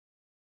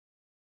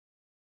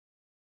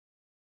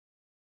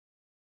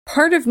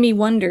part of me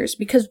wonders,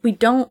 because we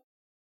don't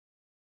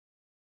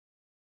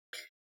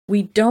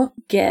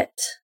get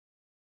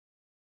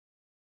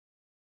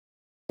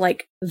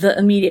like the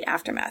immediate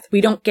aftermath.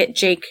 We don't get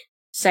Jake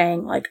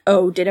saying like,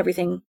 oh, did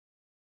everything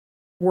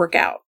work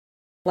out?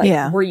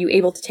 Like, were you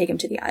able to take him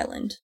to the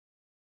island?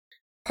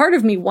 Part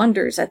of me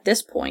wonders at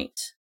this point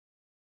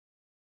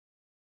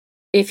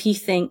if he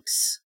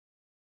thinks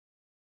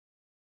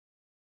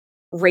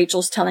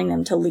Rachel's telling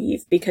them to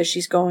leave because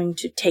she's going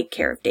to take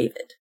care of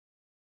David.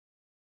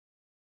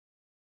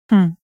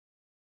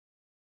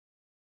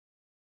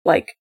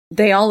 Like,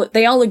 they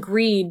all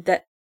agreed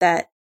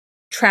that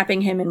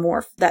trapping him in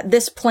Morph, that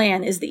this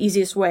plan is the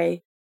easiest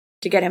way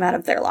to get him out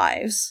of their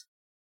lives.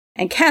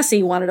 And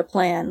Cassie wanted a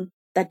plan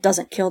that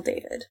doesn't kill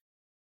David.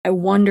 I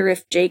wonder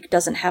if Jake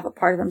doesn't have a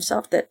part of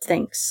himself that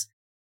thinks,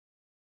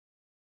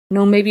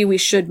 no, maybe we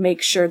should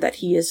make sure that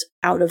he is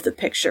out of the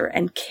picture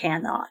and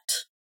cannot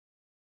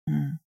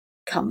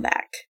come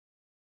back.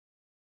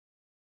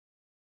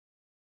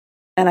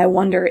 And I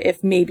wonder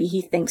if maybe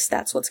he thinks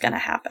that's what's going to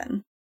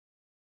happen.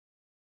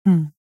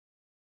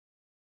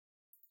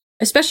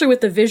 Especially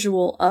with the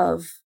visual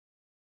of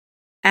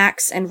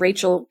Axe and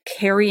Rachel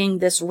carrying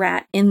this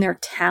rat in their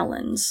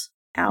talons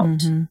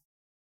out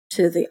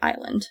to the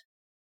island.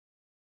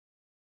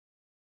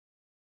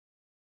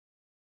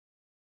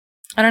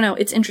 I don't know.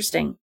 It's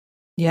interesting.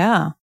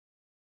 Yeah.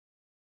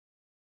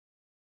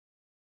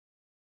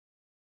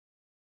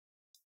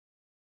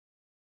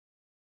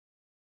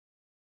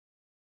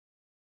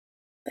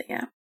 But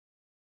yeah.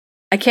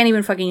 I can't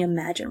even fucking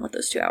imagine what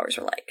those 2 hours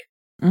were like.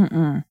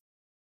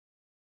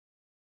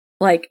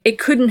 Like, it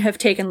couldn't have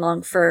taken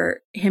long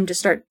for him to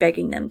start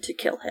begging them to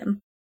kill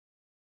him.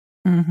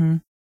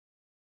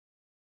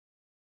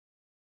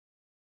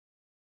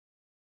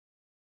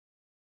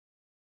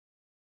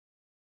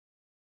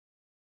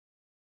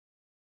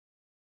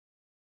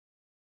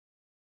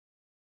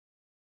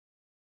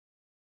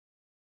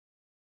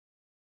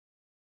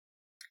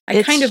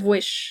 I kind of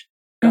wish...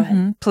 Go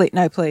ahead.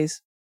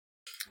 Please.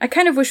 I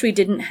kind of wish we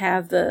didn't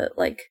have the,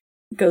 like,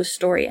 ghost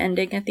story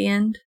ending at the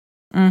end.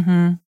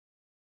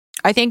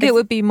 I think it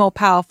would be more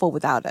powerful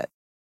without it.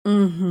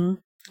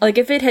 Like,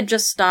 if it had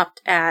just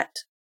stopped at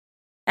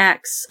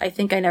Axe, I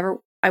think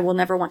I will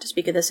never want to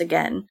speak of this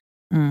again.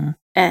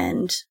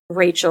 And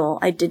Rachel,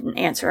 I didn't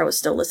answer. I was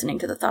still listening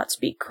to the thought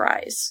speak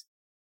cries.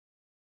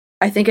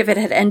 I think if it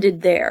had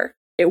ended there,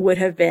 it would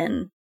have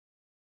been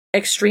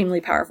extremely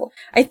powerful.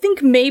 I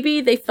think maybe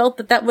they felt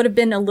that would have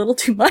been a little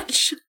too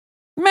much.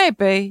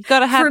 Maybe.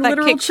 Gotta have that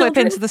kickflip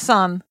into the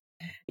sun.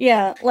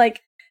 Yeah,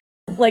 like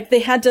they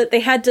had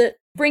to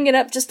bring it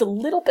up just a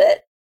little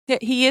bit. Yeah,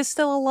 he is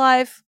still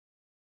alive.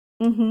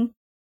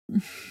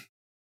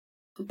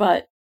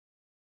 But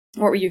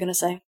what were you gonna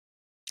say?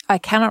 I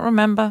cannot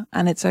remember,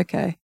 and it's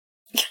okay.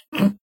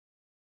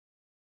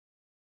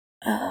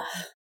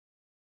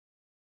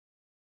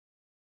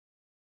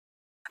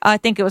 I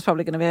think it was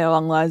probably going to be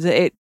along the lines of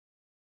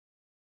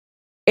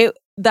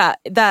that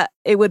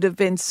it would have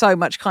been so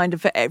much kinder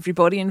for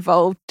everybody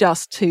involved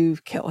just to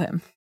kill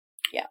him.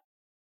 Yeah.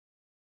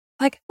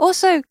 Like,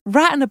 also,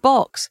 rat in a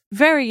box,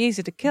 very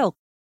easy to kill.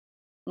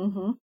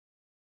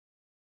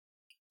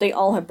 They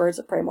all have birds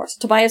of prey more. So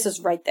Tobias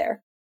is right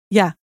there.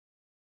 Yeah.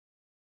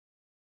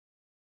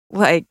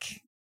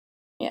 Like,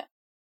 yeah.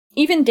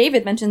 Even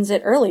David mentions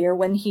it earlier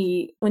when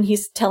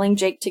he's telling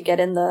Jake to get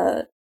in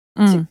to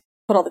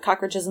put all the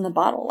cockroaches in the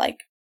bottle.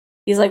 Like,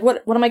 he's like,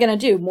 what am I gonna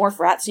do? Morph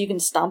rat so you can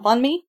stomp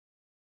on me?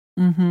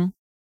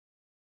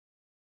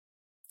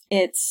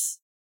 It's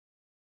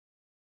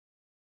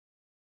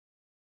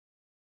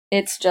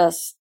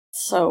just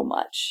so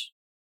much.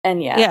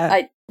 And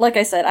yeah. Like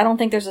I said, I don't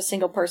think there's a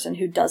single person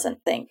who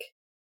doesn't think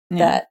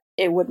that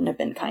it wouldn't have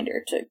been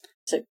kinder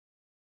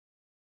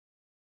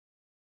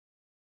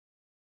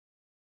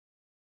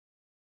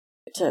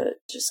to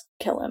just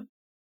kill him.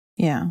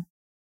 Yeah.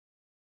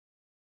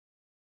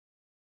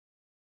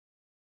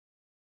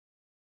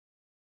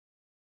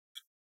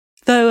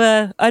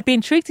 Though I'd be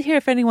intrigued to hear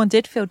if anyone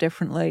did feel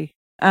differently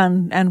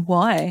and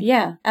why.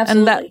 Yeah,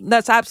 absolutely. And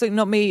that's absolutely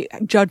not me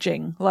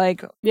judging.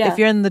 Like, Yeah. if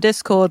you're in the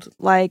Discord,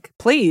 like,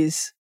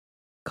 please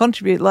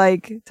contribute.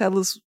 Like, tell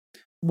us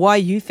why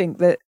you think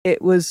that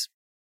it was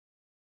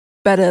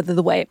better than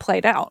the way it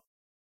played out.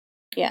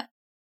 Yeah.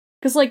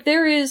 Because, like,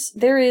 there is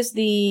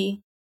the,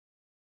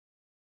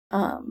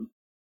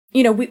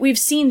 you know, we've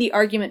seen the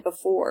argument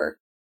before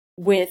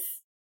with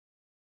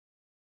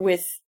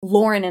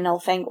Lauren and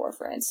Elfangor,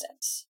 for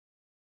instance,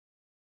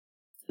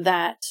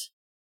 that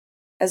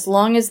as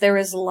long as there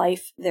is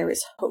life, there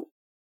is hope.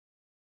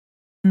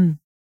 Mm.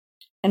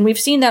 And we've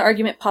seen that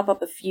argument pop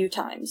up a few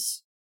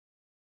times.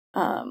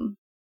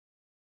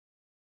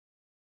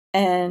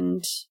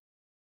 And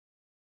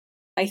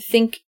I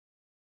think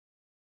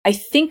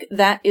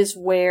that is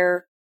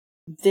where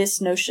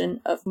this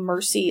notion of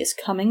mercy is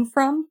coming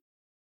from.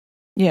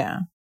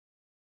 Yeah.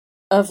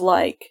 Of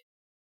like,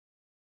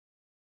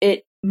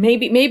 it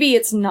maybe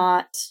it's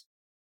not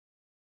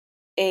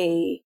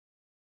a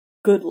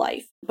good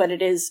life, but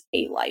it is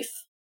a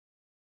life.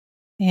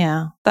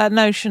 Yeah. That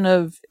notion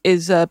of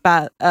is a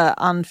bad,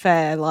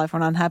 unfair life or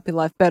an unhappy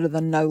life better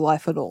than no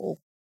life at all.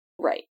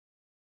 Right.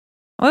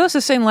 I also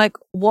seen like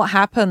what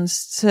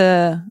happens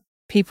to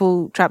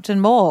people trapped in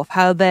Morph,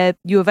 how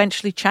you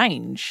eventually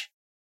change.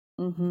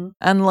 Mm-hmm.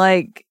 And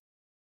like,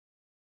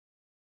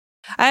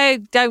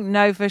 I don't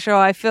know for sure.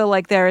 I feel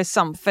like there is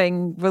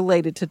something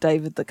related to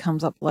David that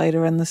comes up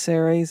later in the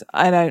series.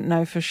 I don't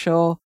know for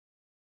sure.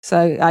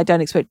 So I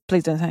don't expect,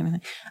 please don't say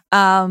anything.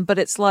 But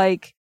it's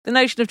like the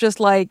notion of just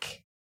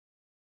like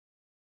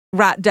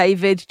Rat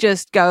David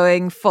just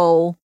going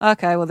full,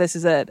 okay, well, this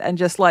is it. And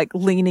just like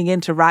leaning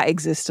into rat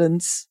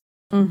existence.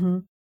 Mm-hmm.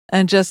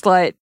 And just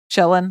like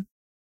chilling.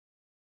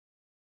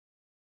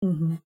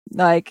 Mm-hmm.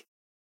 Like,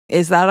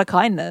 is that a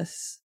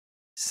kindness?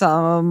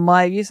 Some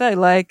might you say,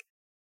 like,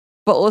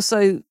 but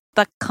also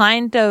the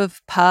kind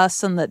of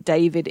person that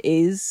David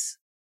is,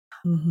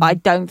 Mm-hmm. I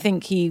don't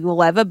think he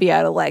will ever be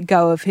able to let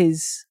go of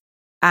his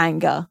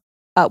anger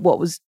at what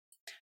was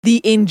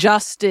the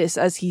injustice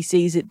as he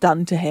sees it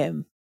done to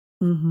him.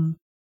 Mm-hmm.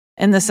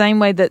 In the same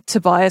way that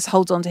Tobias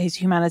holds on to his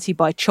humanity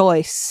by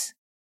choice.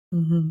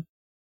 Mm-hmm.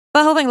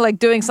 The whole thing, like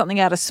doing something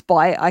out of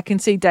spite, I can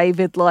see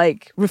David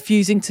like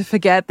refusing to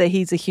forget that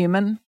he's a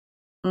human.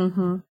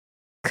 Mm-hmm.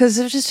 Because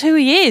of just who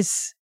he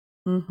is.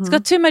 Mm-hmm. He's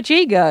got too much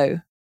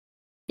ego.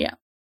 Yeah.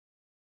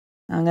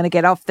 I'm going to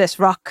get off this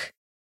rock.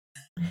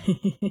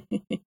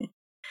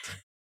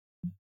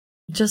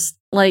 Just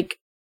like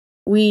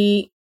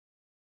the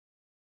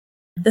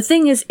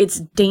thing is, it's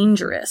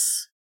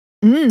dangerous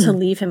to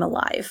leave him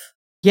alive.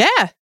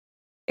 Yeah.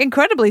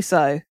 Incredibly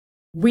so.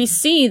 We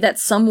see that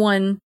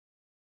someone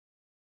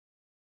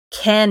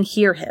can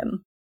hear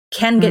him,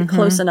 can get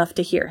close enough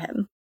to hear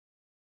him.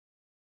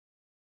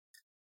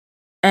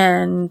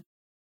 And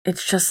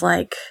it's just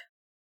like,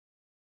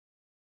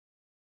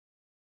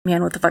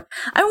 man, what the fuck?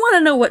 I want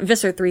to know what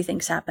Visser 3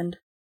 thinks happened.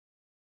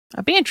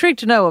 I'd be intrigued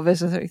to know what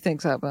Visser 3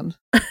 thinks happened.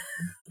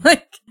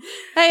 Like,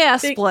 hey,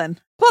 Asplin,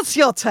 what's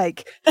your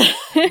take?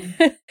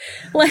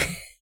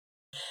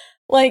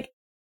 like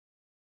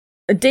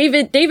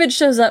David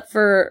shows up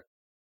for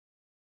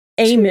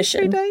a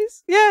mission. 3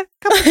 days? Yeah,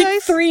 couple of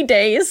days. 3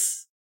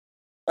 days.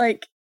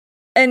 Like,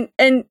 and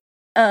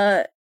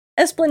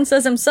Esplin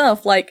says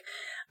himself, like,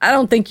 I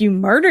don't think you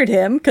murdered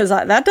him, because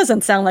that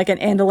doesn't sound like an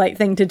Andalite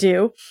thing to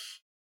do.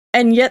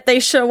 And yet they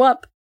show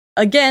up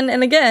again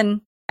and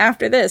again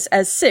after this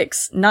as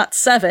 6, not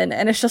 7,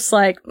 and it's just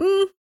like,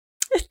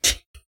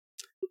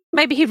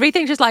 Maybe he'd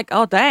rethink just like,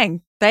 oh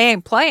dang, they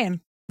ain't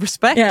playing.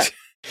 Respect.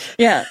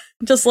 Yeah.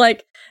 Just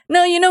like,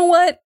 no, you know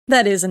what?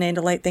 That is an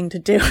Andalite thing to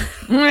do.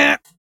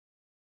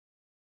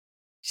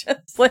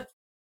 Just like,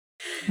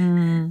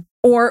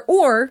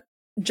 or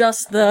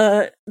just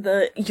the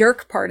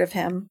Yerk part of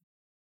him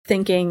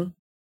thinking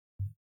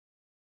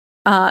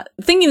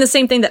the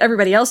same thing that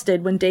everybody else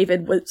did when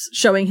David was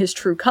showing his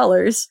true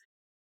colors.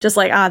 Just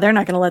like, they're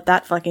not going to let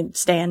that fucking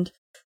stand.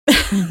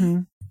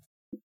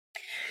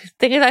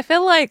 Thing is, I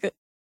feel like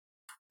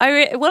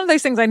one of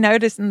those things I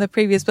noticed in the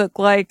previous book,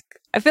 like,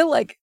 I feel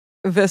like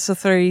Visser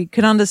 3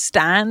 can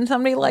understand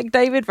somebody like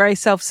David, very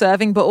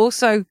self-serving, but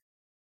also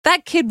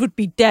that kid would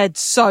be dead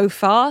so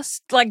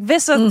fast. Like,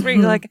 Visser 3,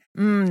 like,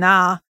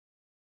 nah,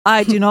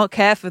 I do not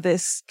care for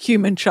this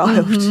human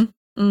child.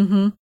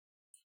 Oh,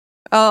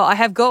 I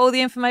have got all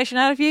the information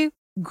out of you?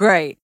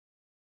 Great.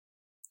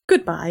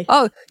 Goodbye.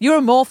 Oh, you're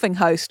a morphing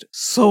host.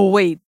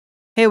 Sweet.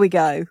 Here we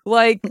go.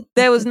 Like,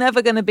 there was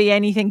never going to be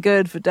anything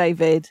good for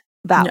David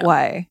that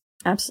way.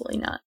 Absolutely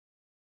not.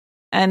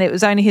 And it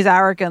was only his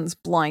arrogance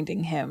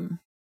blinding him.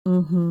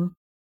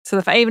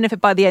 So even if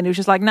by the end he was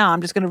just like, nah,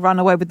 I'm just going to run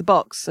away with the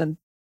box and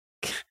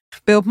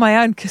build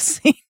my own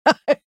casino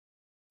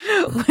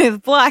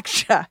with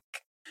blackjack.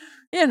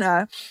 You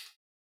know.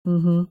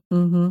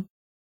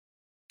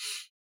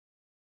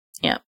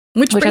 Yeah.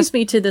 Which brings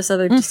me to this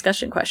other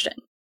discussion question.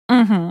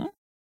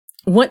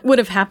 What would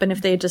have happened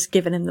if they had just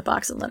given him the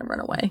box and let him run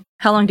away?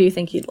 How long do you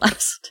think he'd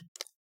last?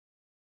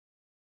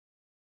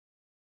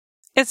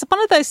 It's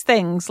one of those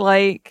things,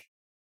 like,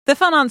 The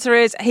fun answer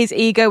is his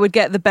ego would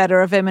get the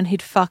better of him and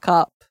he'd fuck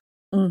up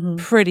Mm-hmm.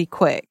 pretty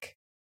quick.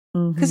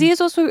 Because he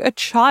is also a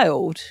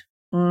child.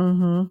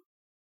 Mm-hmm.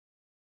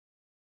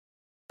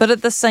 But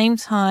at the same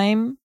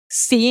time,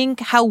 seeing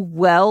how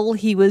well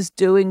he was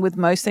doing with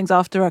most things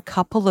after a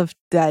couple of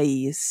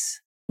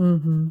days,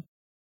 Mm-hmm.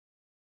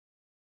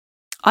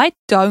 I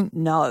don't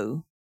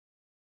know.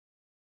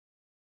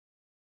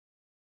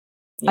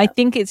 Yeah. I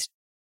think it's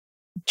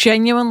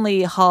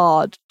genuinely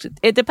hard.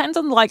 It depends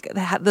on like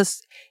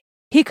this.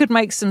 He could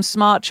make some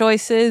smart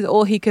choices,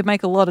 or he could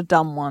make a lot of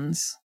dumb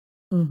ones.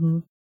 Mm-hmm.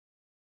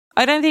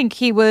 I don't think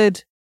he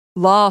would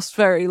last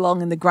very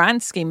long in the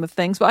grand scheme of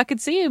things, but I could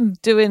see him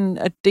doing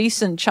a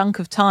decent chunk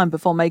of time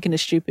before making a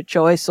stupid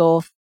choice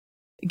or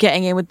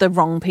getting in with the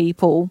wrong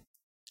people.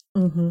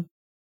 Mm-hmm.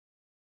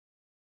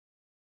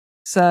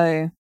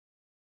 So,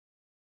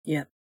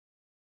 yeah.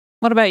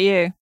 What about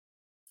you?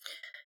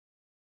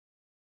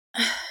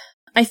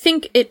 I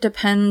think it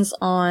depends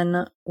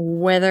on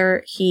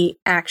whether he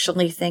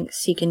actually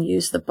thinks he can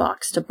use the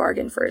box to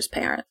bargain for his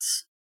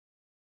parents.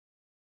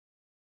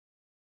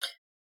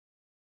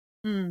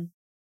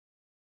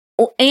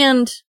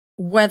 And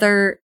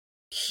whether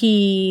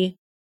he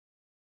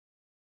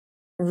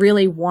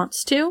really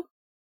wants to.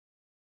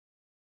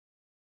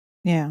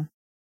 Yeah.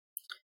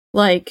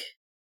 Like,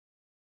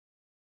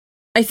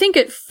 I think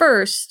at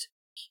first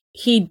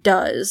he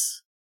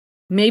does.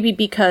 Maybe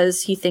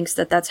because he thinks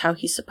that that's how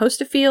he's supposed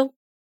to feel.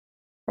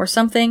 Or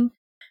something.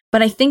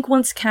 But I think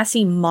once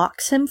Cassie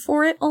mocks him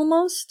for it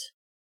almost.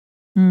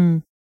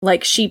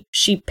 Like,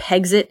 she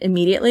pegs it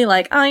immediately.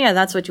 Like, oh yeah,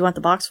 that's what you want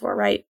the box for,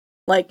 right?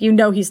 Like, you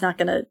know he's not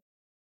gonna...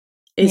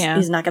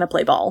 He's not gonna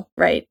play ball,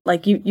 right?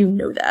 Like, you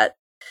know that.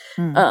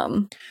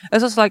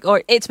 It's just like,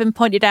 or it's been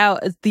pointed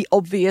out as the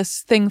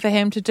obvious thing for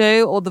him to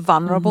do, or the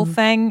vulnerable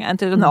thing, and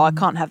to no, I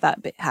can't have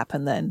that bit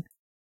happen then.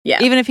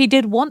 Yeah. Even if he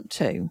did want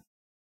to.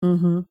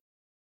 And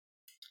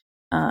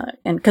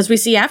because we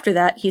see after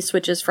that, he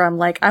switches from,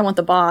 like, I want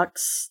the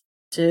box,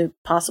 to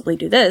possibly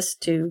do this,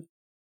 to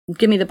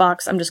give me the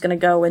box, I'm just gonna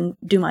go and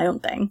do my own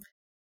thing.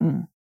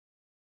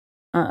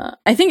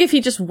 I think if he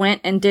just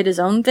went and did his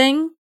own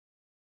thing,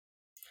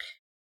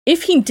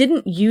 if he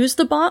didn't use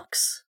the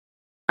box,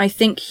 I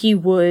think he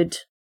would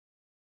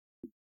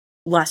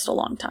last a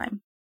long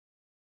time.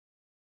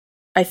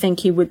 I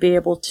think he would be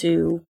able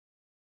to...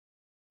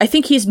 I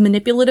think he's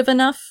manipulative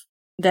enough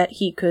that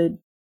he could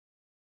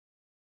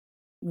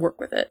work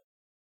with it.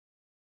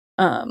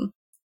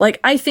 Like,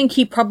 I think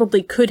he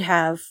probably could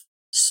have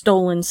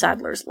stolen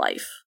Sadler's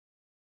life.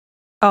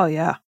 Oh,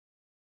 yeah.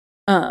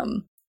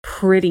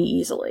 Pretty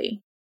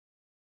easily.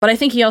 But I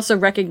think he also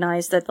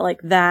recognized that, like,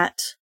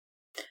 that...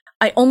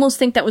 I almost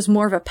think that was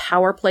more of a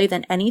power play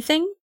than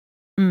anything.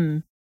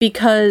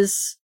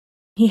 Because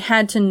he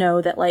had to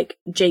know that, like,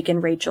 Jake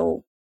and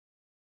Rachel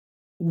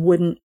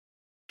wouldn't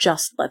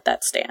just let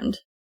that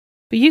stand.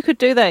 But you could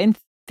do that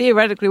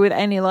theoretically with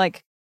any,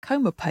 like,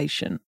 coma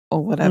patient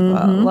or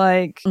whatever.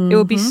 Like, it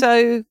would be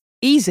so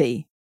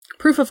easy.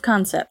 Proof of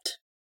concept.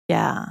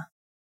 Yeah.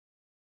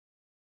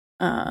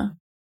 And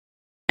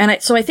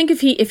so I think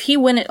if he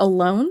went it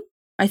alone,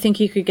 I think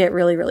he could get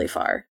really, really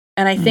far.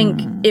 And I think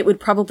it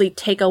would probably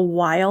take a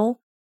while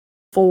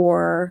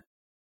for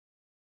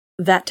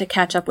that to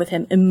catch up with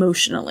him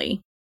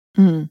emotionally.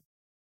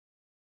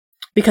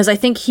 Because I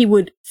think he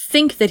would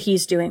think that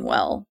he's doing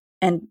well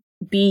and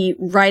be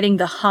riding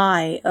the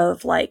high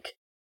of, like,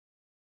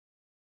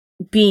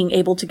 being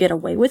able to get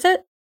away with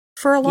it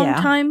for a long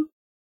time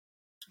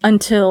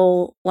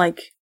until,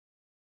 like,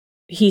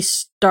 he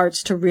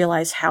starts to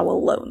realize how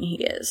alone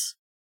he is.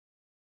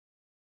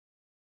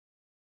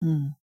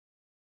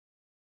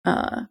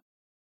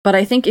 But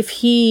I think if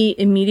he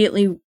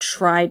immediately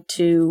tried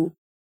to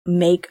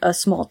make a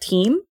small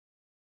team,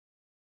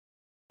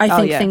 I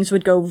think things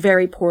would go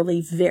very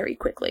poorly very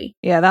quickly.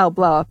 Yeah, that'll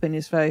blow up in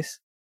his face.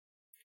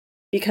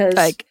 Because,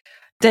 like,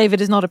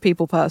 David is not a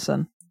people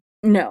person.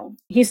 No,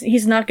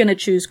 he's not going to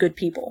choose good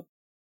people.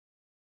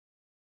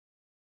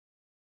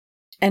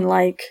 And,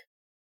 like,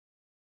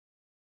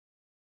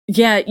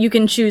 yeah, you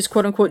can choose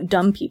quote unquote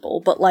dumb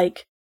people, but,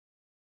 like,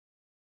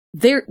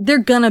 they're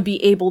gonna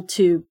be able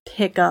to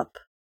pick up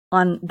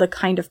on the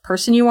kind of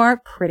person you are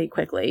pretty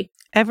quickly.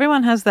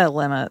 Everyone has their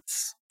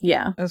limits.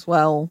 Yeah. As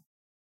well.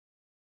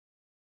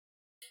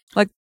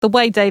 Like, the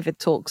way David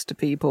talks to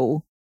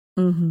people.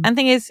 And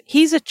thing is,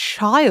 he's a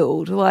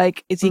child.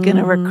 Like, is he going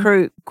to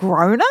recruit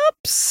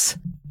grown-ups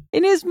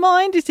in his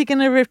mind? Is he going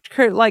to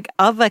recruit, like,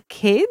 other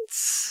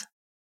kids?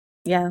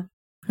 Yeah.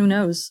 Who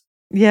knows?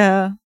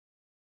 Yeah.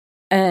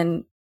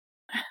 And,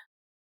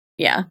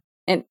 yeah.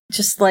 And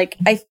just, like,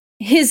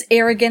 his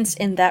arrogance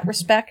in that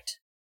respect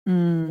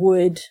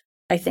would,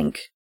 I think,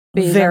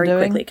 very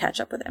quickly catch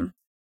up with him.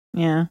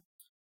 Yeah.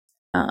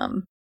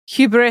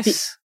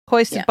 Hubris,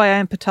 hoisted by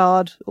own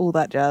petard, all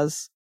that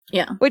jazz.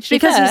 Yeah. Which, to be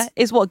fair,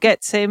 is what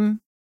gets him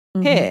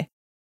here.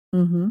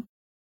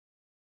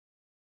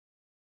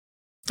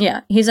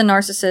 Yeah, he's a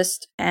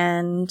narcissist,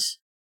 and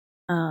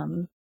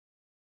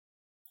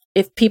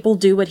if people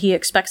do what he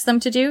expects them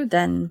to do,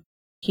 then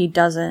he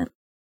doesn't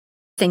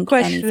think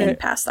question anything it.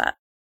 past that.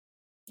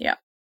 Yeah.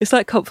 It's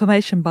like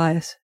confirmation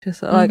bias.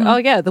 Just like, oh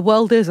yeah, the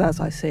world is as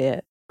I see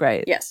it.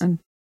 Great. Yes. And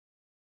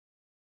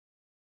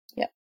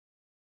yeah.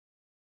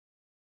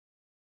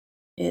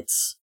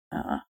 It's,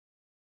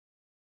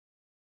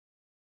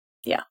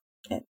 yeah.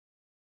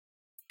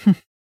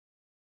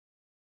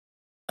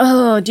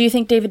 Oh, do you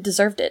think David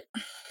deserved it?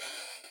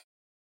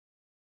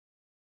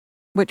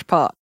 which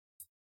part?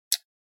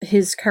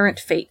 His current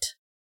fate.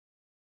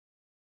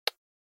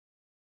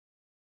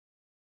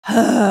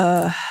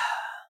 I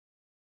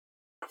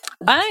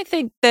don't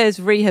think there's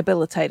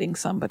rehabilitating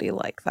somebody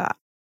like that.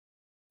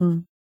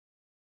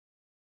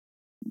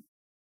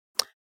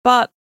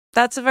 But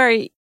that's a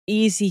very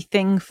easy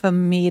thing for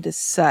me to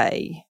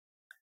say.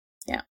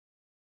 Yeah.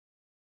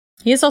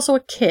 He is also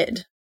a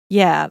kid.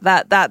 Yeah,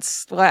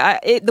 that's why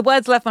the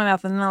words left my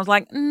mouth, and then I was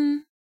like,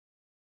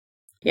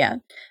 Yeah.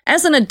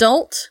 As an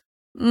adult,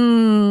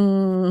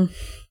 I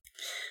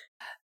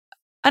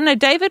don't know,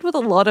 David with a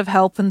lot of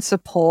help and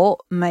support,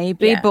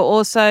 maybe, but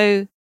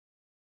also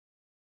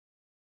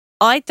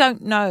I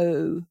don't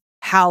know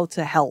how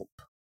to help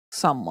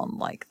someone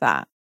like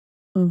that.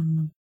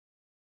 And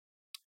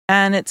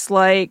it's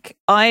like,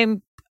 I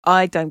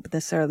don't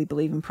necessarily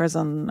believe in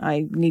prison.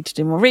 I need to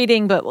do more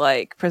reading, but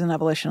like prison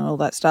abolition and all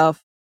that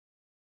stuff.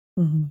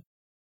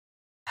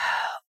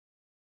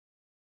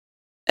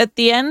 At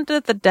the end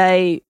of the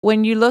day,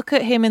 when you look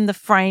at him in the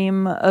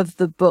frame of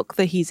the book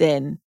that he's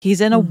in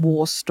a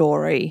war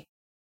story.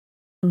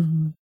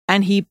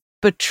 And he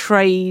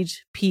betrayed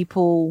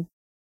people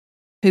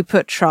who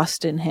put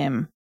trust in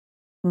him.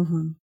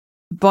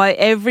 By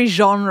every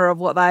genre of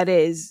what that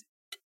is,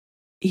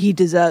 he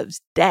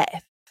deserves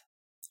death.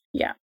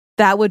 Yeah.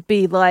 That would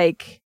be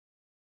like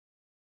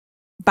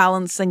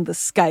balancing the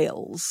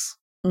scales,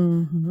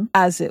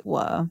 as it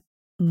were.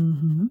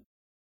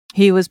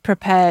 He was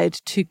prepared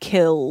to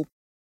kill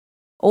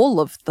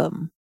all of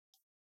them.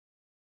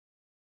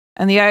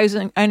 And the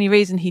only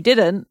reason he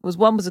didn't was,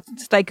 one, was a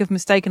mistake of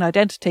mistaken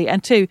identity,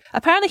 and two,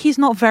 apparently he's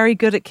not very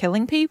good at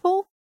killing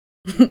people.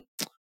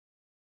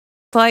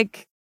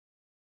 Like...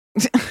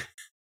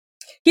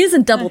 He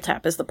doesn't double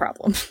tap is the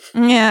problem.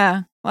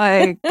 Yeah.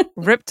 Like,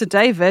 rip to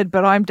David,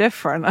 but I'm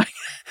different.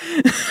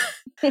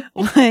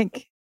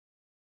 Like,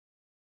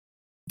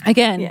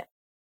 again... Yeah.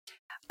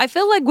 I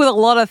feel like with a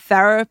lot of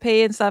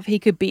therapy and stuff, he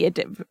could be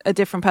a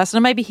different person,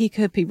 or maybe he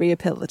could be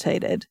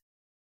rehabilitated.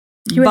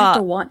 He would have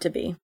to want to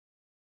be.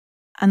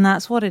 And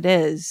that's what it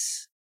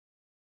is.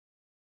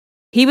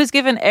 He was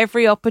given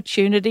every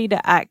opportunity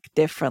to act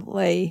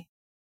differently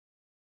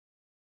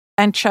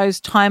and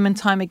chose time and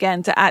time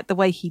again to act the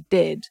way he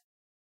did.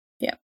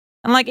 Yeah.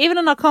 And like, even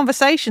in our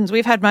conversations,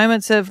 we've had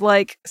moments of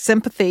like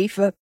sympathy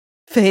for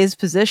his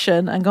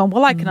position and gone,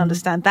 well, I can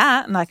understand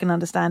that, and I can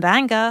understand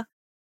anger.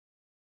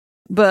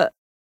 But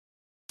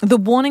the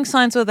warning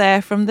signs were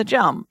there from the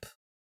jump.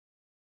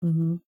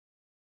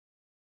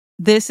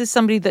 This is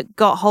somebody that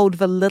got hold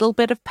of a little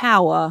bit of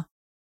power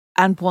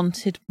and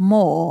wanted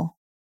more.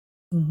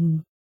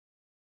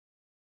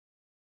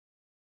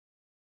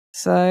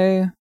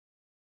 So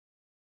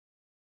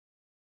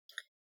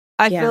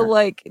I feel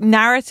like,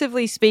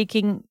 narratively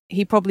speaking,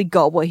 he probably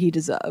got what he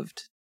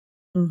deserved.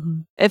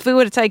 If we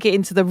were to take it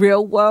into the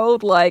real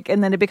world, like,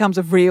 and then it becomes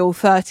a real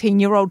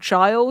 13-year-old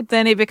child,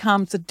 then it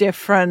becomes a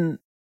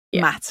different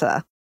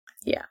matter.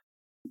 Yeah.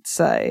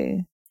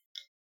 So,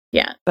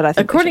 yeah. But I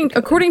think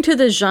according to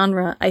the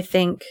genre, I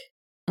think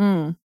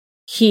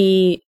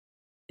he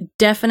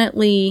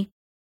definitely,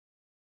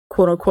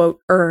 quote unquote,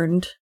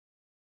 earned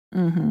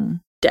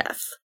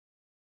death.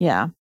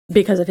 Yeah.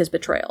 Because of his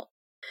betrayal.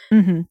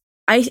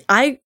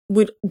 I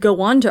would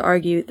go on to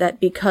argue that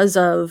because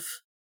of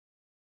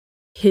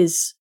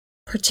his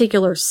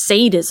particular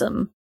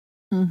sadism,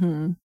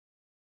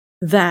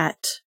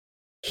 that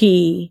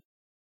he,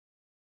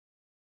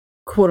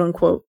 quote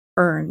unquote,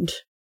 earned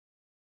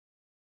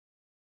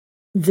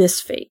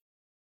this fate.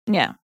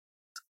 Yeah.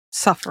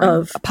 Suffering.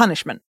 Of a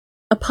punishment.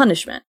 A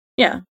punishment.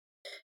 Yeah.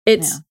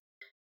 It's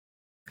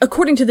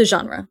according to the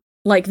genre.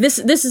 Like, this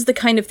is the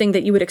kind of thing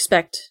that you would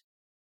expect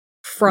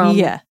from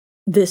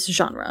this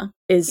genre.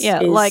 Is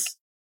like,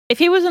 if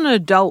he was an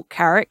adult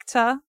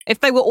character, if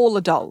they were all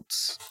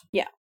adults,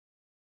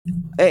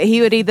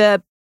 he would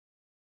either,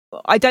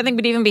 I don't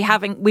think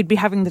we'd be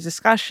having the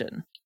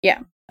discussion.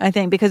 Yeah. I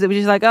think, because it was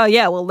just like, oh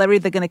yeah, well, they're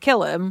either going to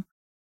kill him,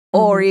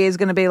 or he is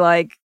going to be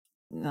like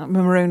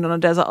marooned on a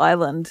desert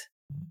island,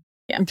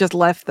 just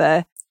left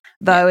there.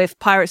 Though if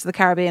Pirates of the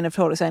Caribbean have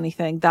taught us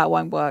anything, that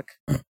won't work.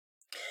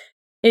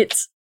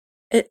 He's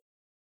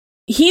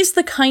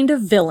the kind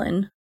of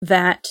villain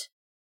that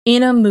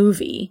in a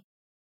movie,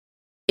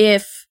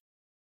 if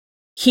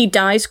he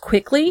dies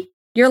quickly,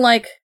 you're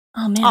like,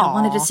 oh man, I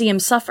wanted to see him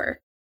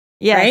suffer.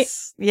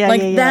 Yes. Right? Yeah.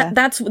 Like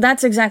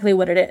that's exactly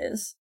what it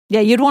is. Yeah,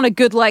 you'd want a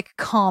good like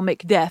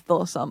karmic death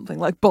or something,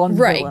 like Bond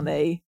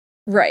villainy.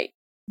 Right.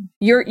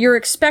 You're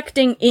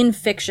expecting in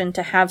fiction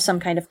to have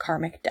some kind of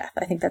karmic death.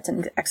 I think that's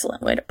an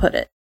excellent way to put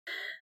it.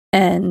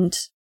 And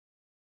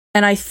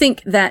I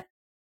think that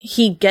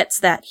he gets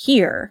that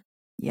here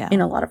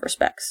in a lot of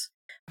respects.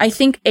 I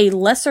think a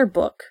lesser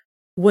book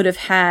would have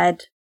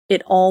had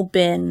it all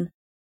been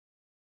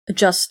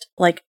just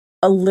like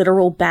a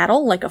literal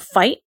battle, like a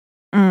fight,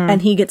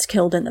 and he gets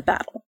killed in the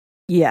battle.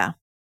 Yeah.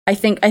 I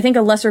think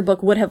a lesser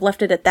book would have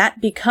left it at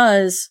that,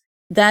 because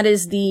that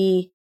is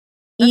the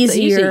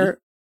easier,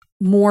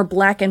 more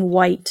black and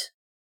white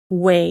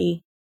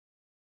way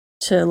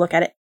to look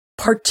at it,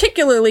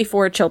 particularly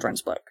for a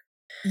children's book.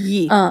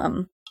 Yeah.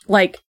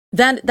 Like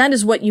that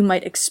is what you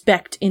might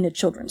expect in a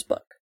children's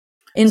book.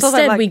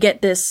 Instead, we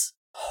get this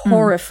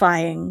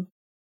horrifying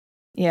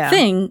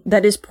thing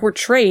that is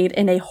portrayed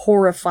in a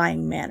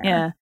horrifying manner.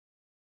 Yeah.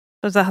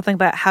 There's that thing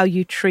about how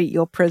you treat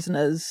your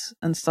prisoners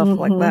and stuff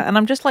like that. And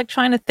I'm just like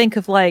trying to think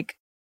of like,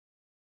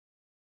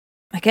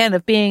 again,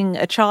 of being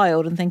a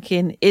child and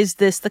thinking, is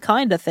this the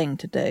kind of thing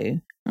to do?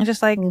 I'm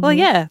just like, well,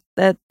 yeah,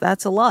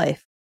 that's a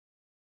life.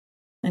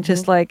 And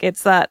just like,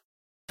 it's that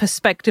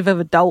perspective of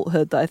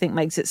adulthood that I think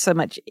makes it so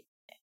much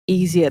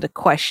easier to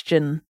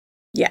question.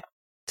 Yeah.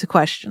 To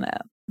question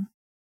it.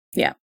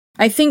 Yeah.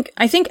 I think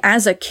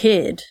as a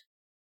kid,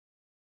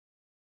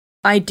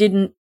 I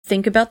didn't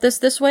think about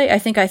this way. I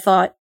think I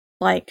thought,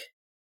 like,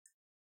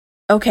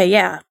 okay,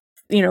 yeah,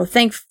 you know,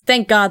 thank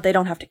God they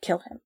don't have to kill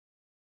him.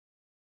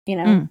 You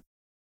know?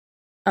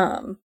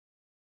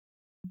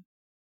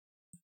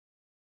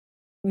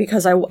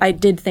 Because I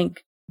did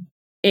think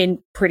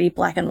in pretty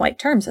black and white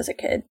terms as a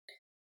kid.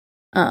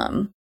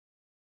 I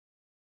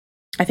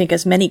think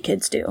as many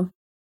kids do.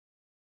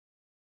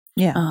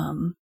 Yeah.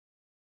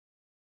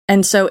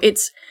 And so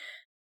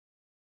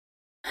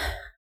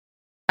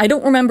I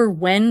don't remember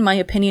when my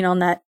opinion on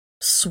that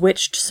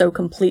switched so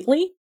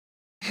completely.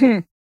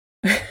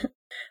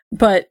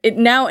 But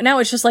now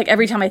it's just like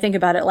every time I think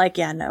about it, like,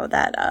 yeah, no,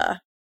 that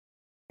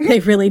they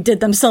really did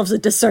themselves a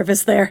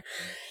disservice there.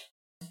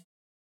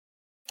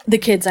 The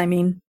kids, I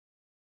mean.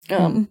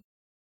 But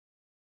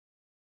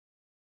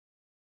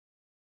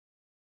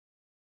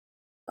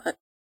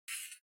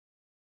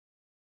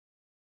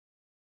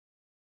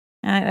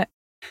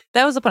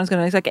that was the point I was going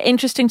to make. It's like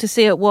interesting to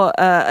see what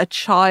a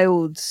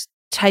child's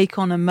take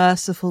on a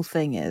merciful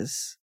thing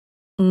is.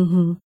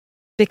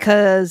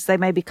 Because they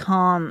maybe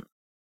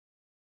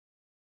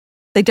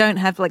they don't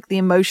have like the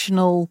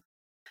emotional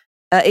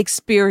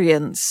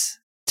experience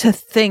to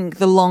think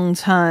the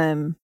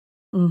long-term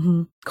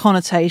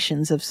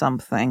connotations of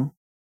something.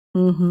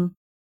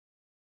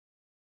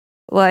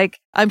 Like,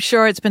 I'm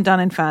sure it's been done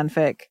in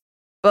fanfic,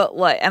 but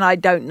like, and I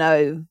don't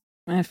know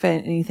if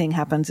anything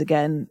happens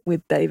again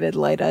with David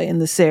later in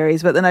the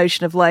series, but the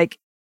notion of like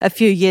a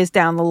few years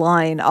down the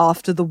line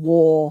after the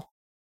war,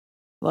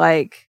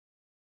 like,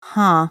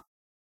 man,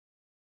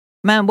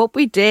 what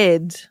we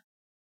did,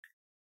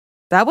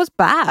 that was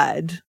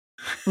bad.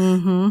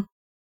 Always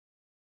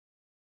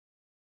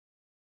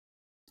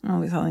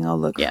something I'll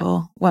look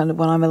for when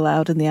I'm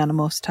allowed in the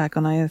Animorphs tag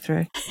on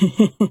IO3.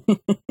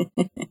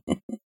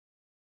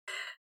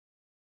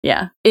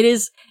 Yeah, it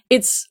is.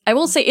 I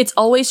will say it's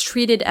always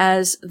treated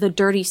as the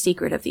dirty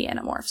secret of the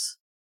Animorphs.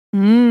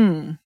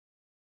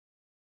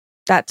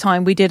 That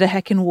time we did a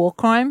heckin' war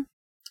crime?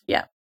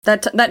 Yeah.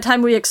 That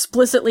time we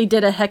explicitly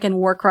did a heckin'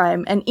 war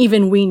crime, and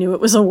even we knew it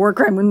was a war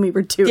crime when we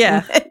were doing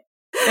it.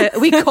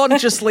 We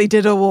consciously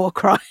did a war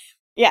crime.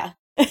 Yeah.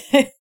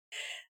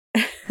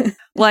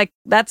 Like,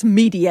 that's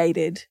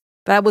mediated.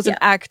 That was an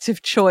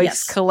active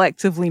choice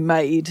collectively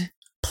made.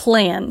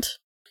 Planned.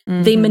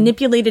 They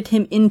manipulated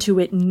him into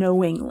it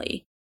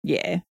knowingly.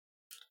 Yeah.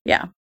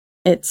 Yeah.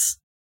 It's...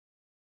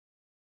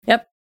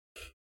 Yep.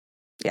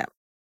 Yeah.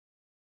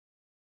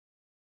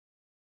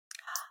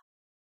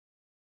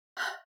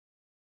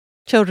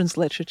 Children's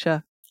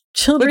literature.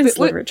 Children's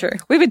literature.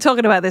 We've been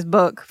talking about this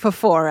book for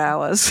 4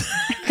 hours.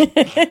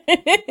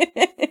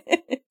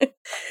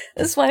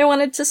 That's why I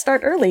wanted to start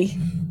early.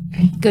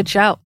 Good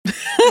shout.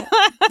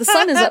 The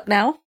sun is up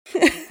now.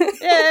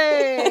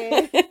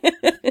 Yay!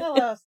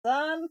 Hello,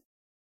 sun.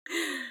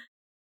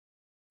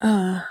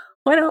 Why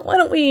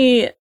don't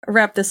we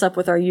wrap this up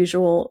with our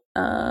usual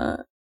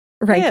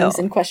rankings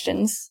and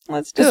questions?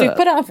 Let's do it. Because we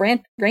put off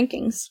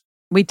rankings.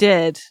 We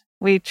did.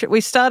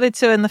 We started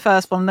to in the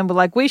first one, and then we're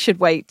like, we should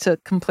wait to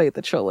complete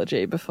the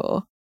trilogy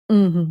before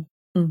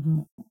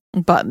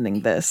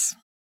buttoning this.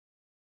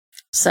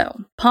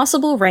 So,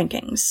 possible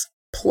rankings.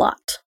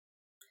 Plot.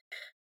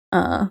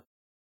 And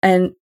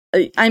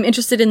I'm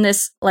interested in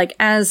this, like,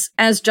 as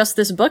just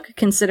this book,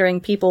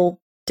 considering people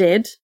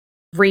did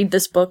read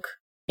this book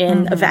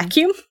in a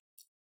vacuum.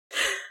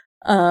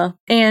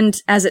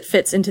 And as it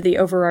fits into the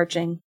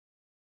overarching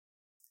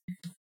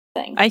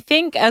thing. I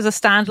think as a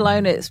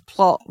standalone, its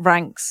plot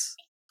ranks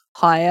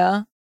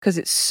higher because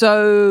it's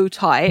so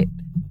tight,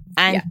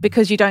 and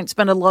because you don't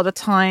spend a lot of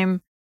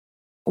time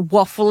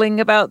waffling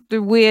about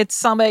the weird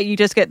summit. You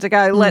just get to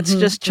go, let's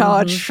just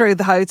charge through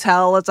the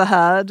hotel as a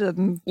herd,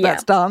 and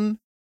that's done.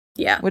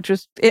 Yeah. Which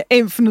was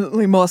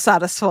infinitely more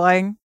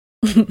satisfying.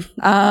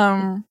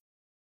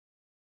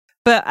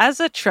 But as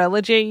a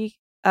trilogy,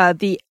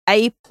 the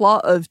A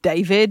plot of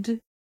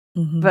David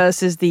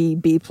versus the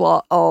B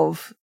plot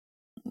of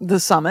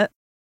the summit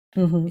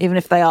even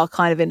if they are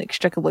kind of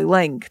inextricably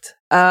linked.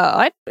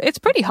 It's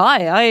pretty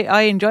high.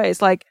 I enjoy it.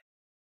 It's like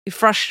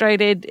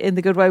frustrated in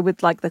the good way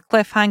with like the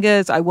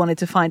cliffhangers. I wanted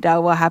to find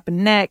out what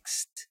happened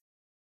next.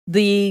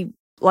 The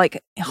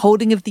like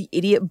holding of the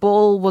idiot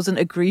ball wasn't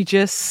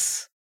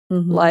egregious.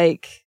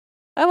 Like,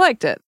 I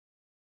liked it.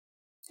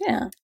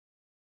 Yeah.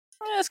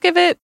 Let's give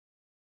it.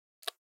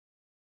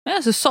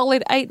 It's a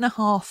solid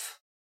 8.5.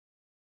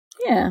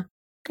 Yeah.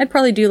 I'd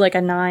probably do like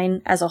a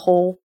 9 as a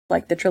whole,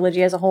 like the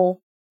trilogy as a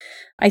whole.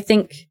 I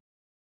think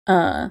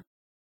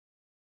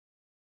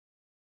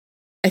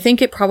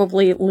it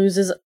probably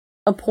loses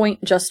a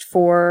point just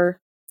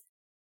for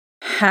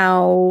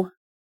how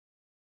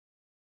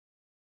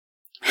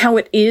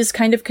it is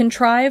kind of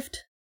contrived.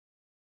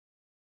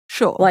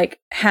 Sure.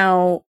 Like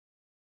how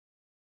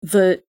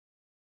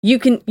you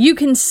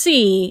can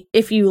see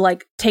if you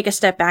like take a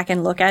step back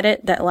and look at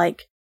it that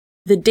like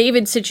the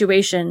David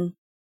situation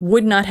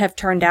would not have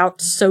turned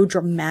out so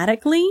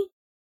dramatically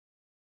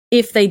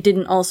if they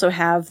didn't also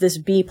have this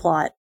B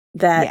plot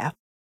that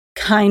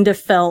kind of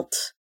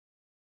felt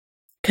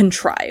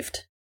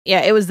contrived.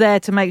 Yeah, it was there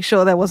to make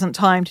sure there wasn't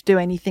time to do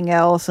anything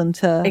else and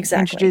to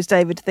introduce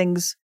David to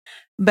things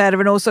better,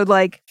 and also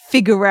like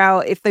figure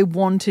out if they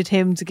wanted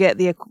him to get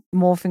the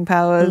morphing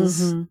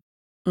powers.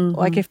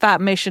 Like if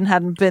that mission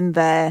hadn't been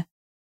there,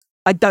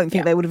 I don't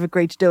think they would have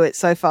agreed to do it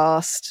so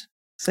fast.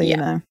 So you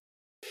know.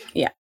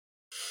 Yeah.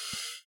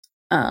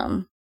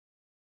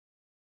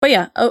 But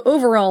yeah,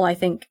 overall I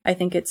think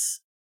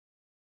it's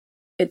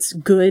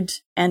good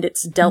and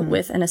it's dealt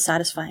with in a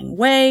satisfying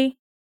way.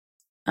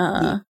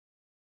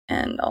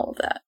 And all of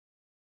that.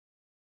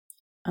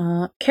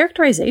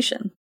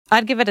 Characterization.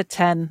 I'd give it a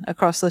 10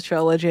 across the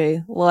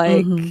trilogy.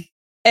 Like,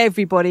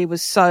 everybody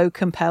was so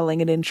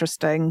compelling and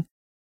interesting.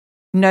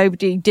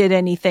 Nobody did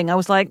anything. I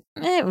was like,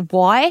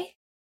 why?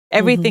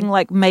 Everything,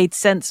 like, made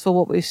sense for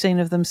what we've seen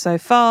of them so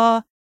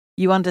far.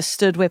 You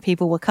understood where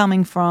people were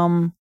coming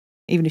from,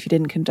 even if you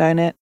didn't condone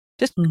it.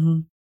 Just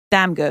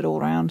damn good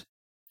all around.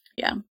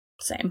 Yeah,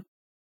 same.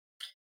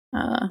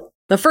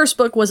 The first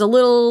book was a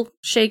little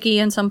shaky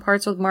in some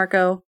parts with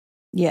Marco.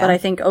 Yeah. But I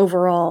think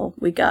overall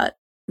we got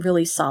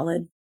really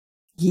solid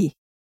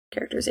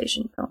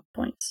characterization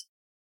points.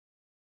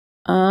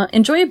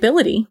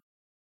 Enjoyability.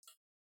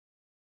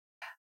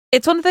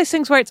 It's one of those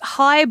things where it's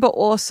high, but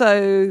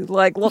also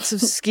like lots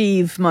of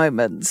skeeve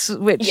moments,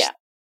 which,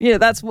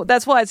 that's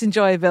why it's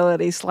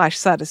enjoyability /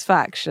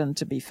 satisfaction,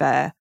 to be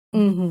fair.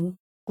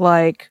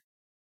 Like,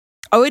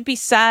 I would be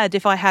sad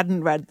if I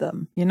hadn't read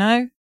them, you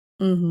know?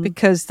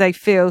 Because they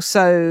feel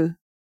so...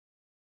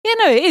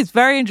 it is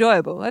very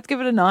enjoyable. Let's give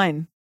it a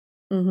 9.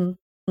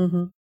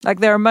 Like,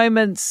 there are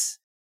moments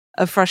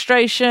of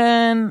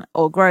frustration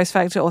or growth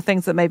factor or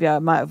things that maybe I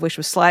might have wished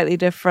were slightly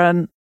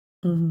different,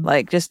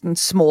 like just in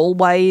small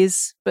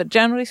ways. But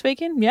generally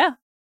speaking,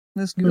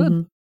 it's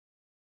good.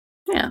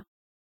 Yeah.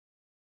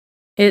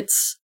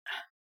 It's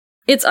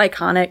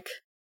iconic.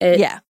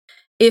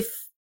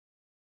 If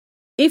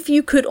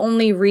you could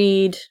only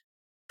read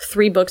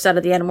 3 books out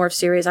of the Animorph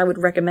series, I would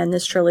recommend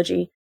this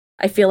trilogy.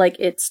 I feel like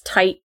it's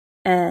tight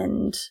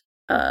and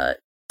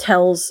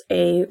tells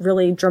a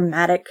really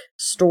dramatic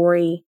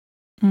story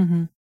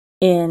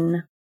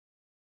in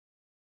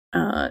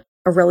a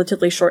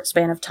relatively short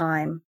span of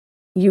time.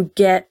 You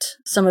get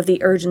some of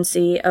the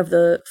urgency of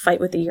the fight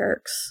with the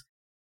Yeerks,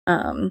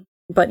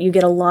 but you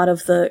get a lot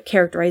of the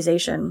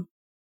characterization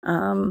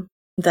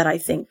that I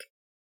think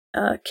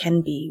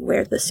can be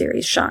where the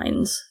series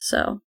shines.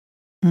 So,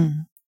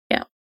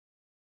 yeah.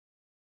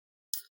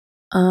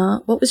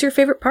 What was your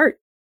favorite part?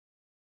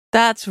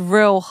 That's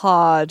real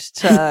hard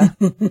to...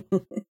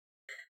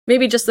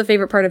 Maybe just the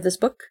favorite part of this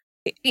book?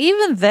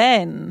 Even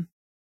then,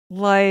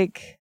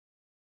 like,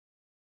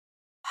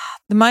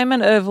 the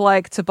moment of,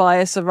 like,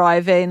 Tobias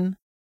arriving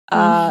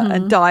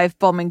and dive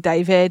bombing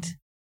David.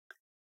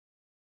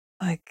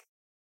 Like,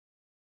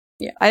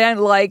 I don't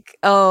like,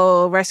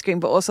 rescuing,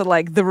 but also,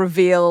 like, the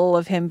reveal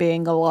of him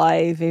being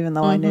alive, even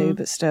though I knew,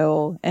 but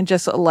still. And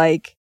just, sort of,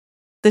 like,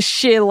 the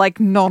sheer, like,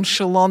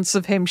 nonchalance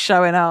of him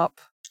showing up.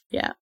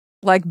 Yeah.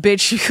 Like,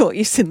 bitch, you thought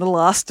you seen the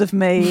last of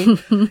me,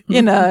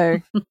 you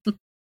know.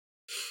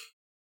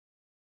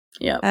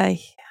 Yeah.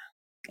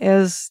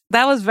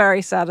 That was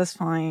very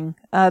satisfying.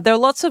 There were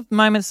lots of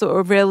moments that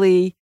were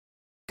really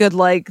good,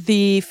 like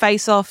the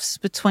face-offs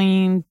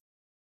between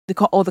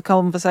all the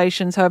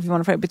conversations, however you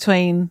want to put it,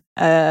 between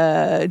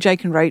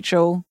Jake and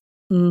Rachel.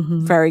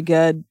 Very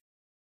good.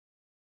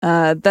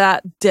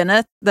 That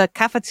dinner, the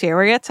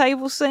cafeteria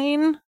table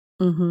scene.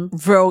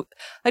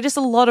 Just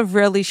a lot of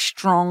really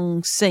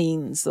strong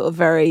scenes that were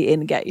very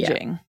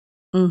engaging.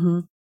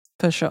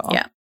 For sure.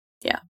 Yeah.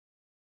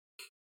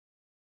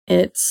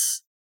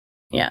 It's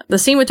the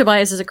scene with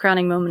Tobias is a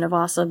crowning moment of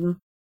awesome.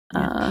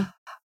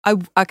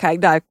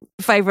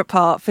 Favorite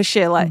part for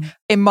sure. Like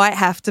it might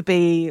have to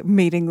be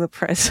meeting the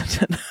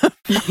president,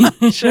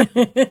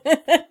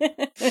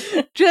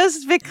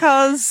 just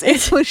because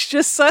it was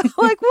just so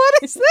like, what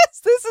is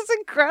this? This is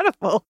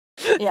incredible.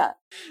 Yeah.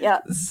 Yeah.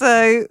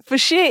 So for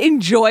sheer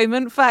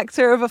enjoyment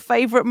factor of a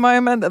favorite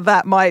moment,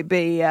 that might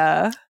be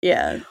Yeah.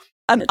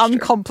 an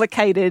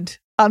uncomplicated,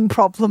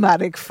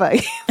 unproblematic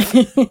fave.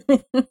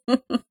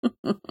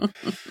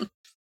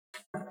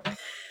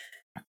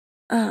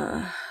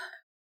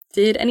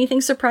 Did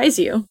anything surprise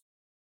you?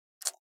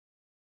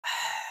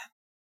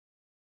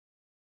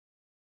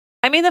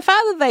 I mean, the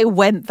fact that they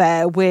went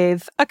there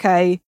with,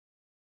 okay,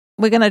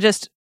 we're going to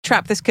just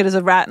trap this kid as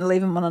a rat and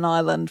leave him on an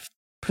island,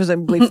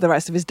 presumably for the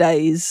rest of his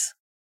days.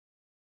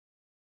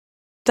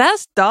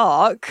 That's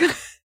dark.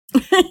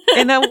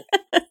 You know,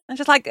 I'm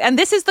just like, and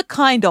this is the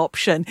kind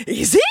option.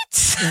 Is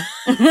it?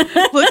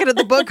 Looking at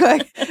the book,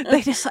 going,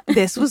 they just,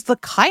 this was the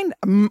kind.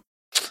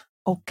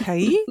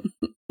 Okay.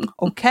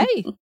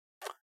 Okay.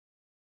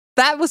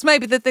 That was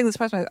maybe the thing that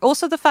surprised me.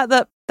 Also, the fact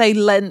that they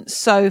leant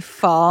so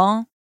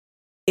far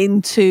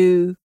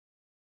into,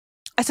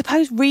 I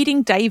suppose,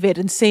 reading David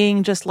and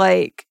seeing just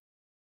like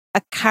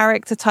a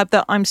character type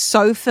that I'm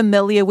so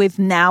familiar with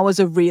now as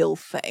a real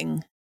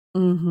thing.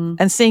 Mm-hmm.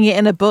 And seeing it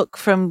in a book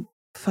from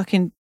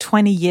fucking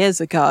 20 years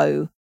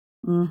ago.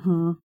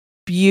 Mm-hmm.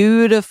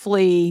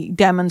 Beautifully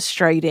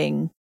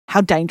demonstrating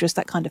how dangerous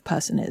that kind of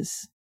person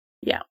is.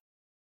 Yeah.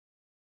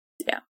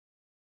 Yeah.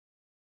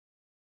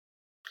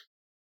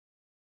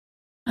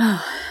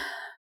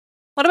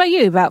 What about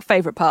you? About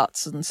favorite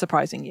parts and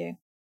surprising you?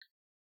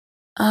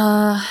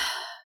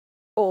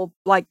 Or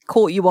like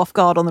caught you off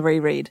guard on the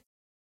reread?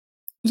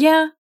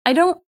 Yeah, I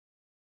don't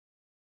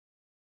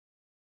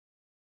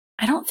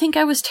think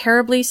I was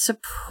terribly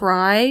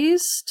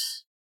surprised.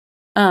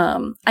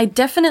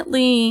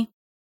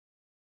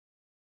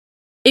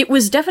 It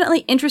was definitely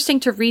interesting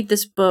to read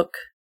this book,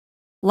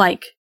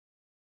 like,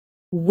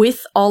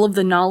 with all of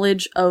the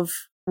knowledge of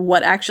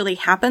what actually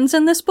happens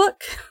in this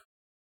book.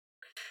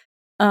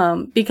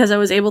 Because I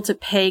was able to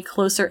pay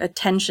closer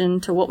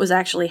attention to what was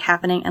actually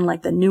happening and,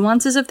 like, the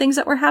nuances of things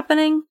that were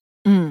happening.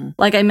 Mm.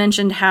 Like, I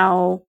mentioned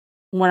how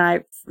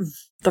when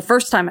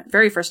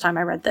very first time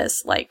I read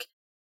this, like,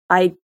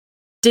 I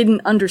didn't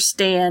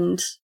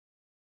understand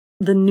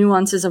the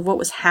nuances of what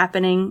was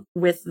happening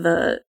with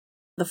the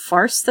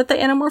farce that the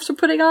Animorphs were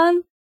putting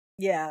on.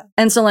 Yeah.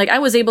 And so, like, I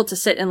was able to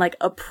sit and, like,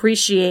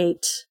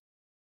 appreciate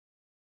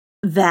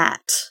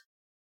that.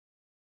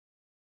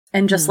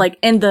 And just, like,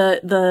 and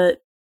the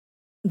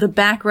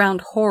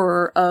background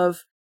horror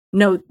of,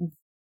 no,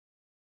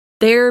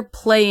 they're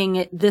playing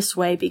it this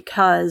way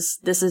because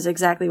this is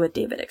exactly what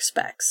David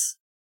expects.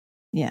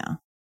 Yeah.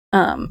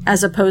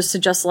 As opposed to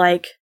just,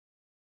 like,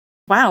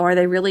 wow, are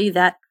they really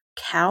that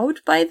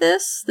cowed by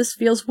this? This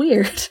feels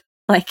weird.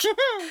 Like,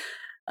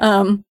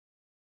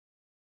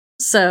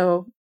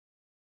 so,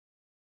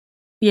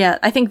 yeah,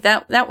 I think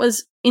that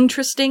was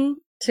interesting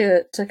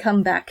to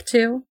come back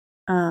to.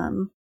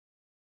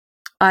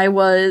 I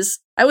was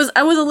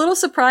a little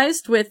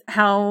surprised with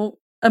how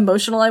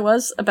emotional I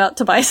was about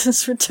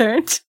Tobias's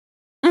return.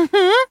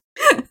 Mm-hmm.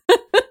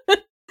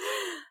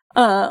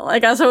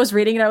 Like, as I was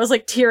reading it, I was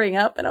like tearing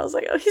up, and I was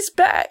like, "Oh, he's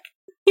back!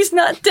 He's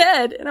not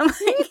dead!" And I'm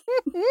like,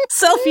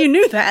 "Self, you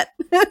knew that."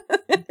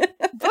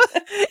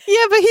 But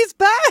he's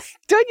back.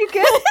 Don't you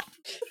get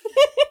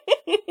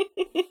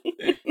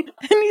it?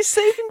 And he's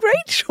saving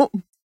Rachel.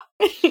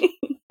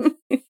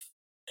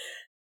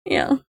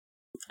 Yeah,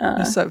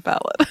 You're so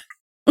valid.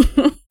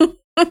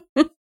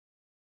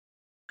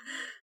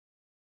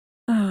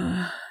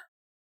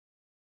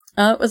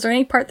 Was there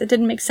any part that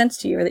didn't make sense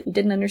to you or that you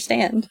didn't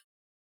understand?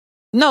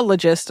 Not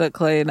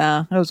logistically,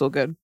 nah. It was all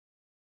good.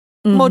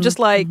 More just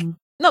like,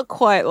 not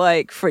quite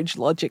like fridge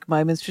logic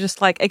moments,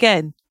 just like,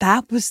 again,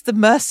 that was the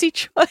Mercy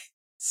choice.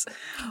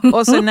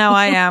 Also, now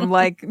I am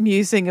like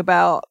musing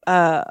about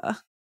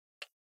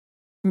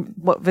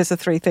what Visser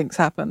 3 thinks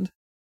happened.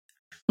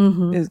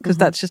 Because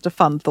that's just a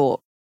fun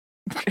thought.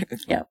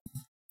 Yeah.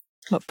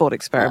 Not thought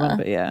experiment,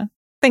 but yeah.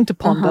 Thing to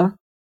ponder.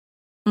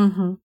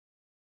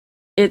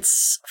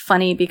 It's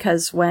funny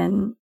because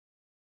when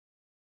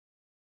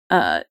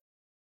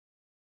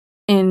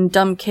in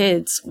Dumb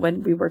Kids,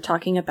 when we were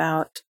talking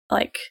about,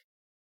 like,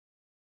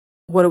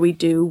 what do we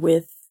do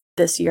with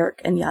this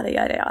Yeerk and yada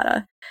yada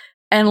yada,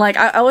 and, like,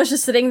 I was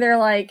just sitting there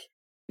like,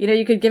 you know,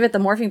 you could give it the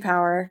morphing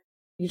power,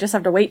 you just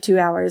have to wait 2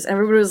 hours. And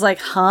everybody was like,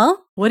 huh?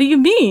 What do you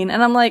mean?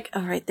 And I'm like,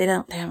 all right, they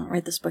haven't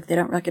read this book, they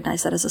don't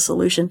recognize that as a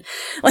solution.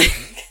 Like,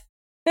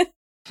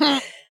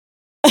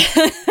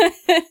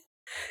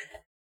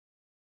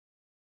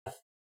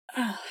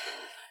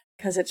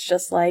 because it's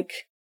just like,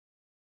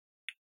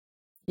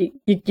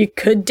 you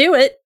could do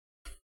it.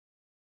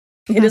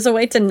 It is a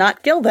way to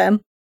not kill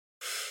them.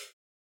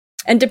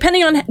 And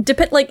depending on,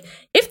 like,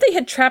 if they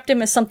had trapped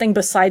him as something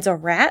besides a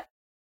rat,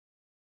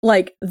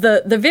 like,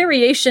 the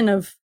variation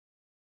of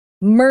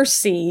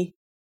mercy,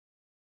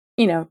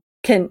 you know,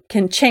 can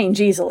change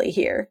easily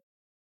here,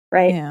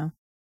 right? Yeah.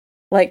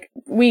 Like,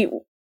 we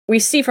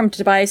see from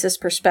Tobias's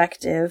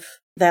perspective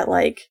that,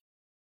 like,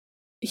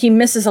 he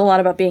misses a lot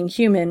about being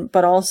human,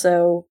 but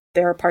also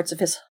there are parts of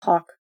his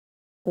hawk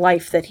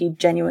life that he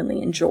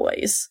genuinely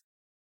enjoys.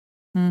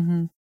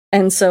 Mm-hmm.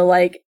 And so,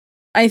 like,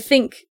 I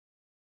think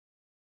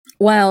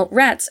While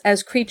rats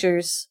as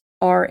creatures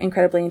are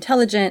incredibly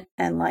intelligent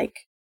and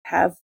like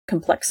have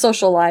complex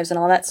social lives and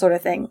all that sort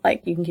of thing,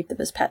 like you can keep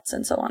them as pets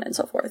and so on and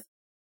so forth.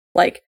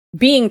 Like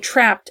being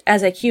trapped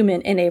as a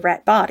human in a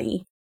rat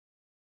body.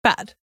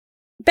 Bad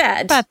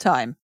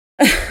time.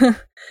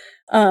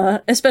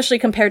 Especially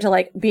compared to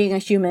like being a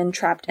human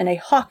trapped in a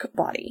hawk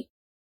body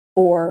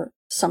or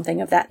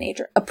something of that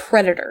nature, a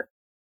predator.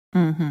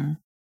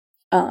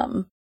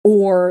 Mm-hmm.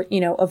 Or,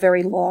 you know, a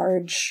very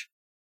large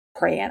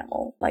prey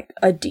animal, like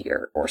a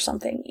deer or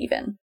something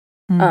even.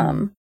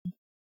 Mm-hmm.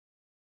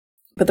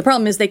 But the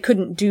problem is they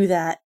couldn't do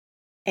that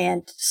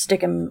and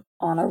stick him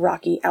on a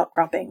rocky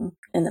outcropping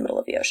in the middle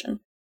of the ocean.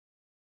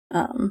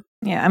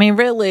 Yeah, I mean,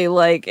 really,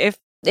 like, if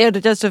it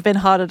would just have been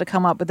harder to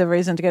come up with a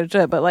reason to go to do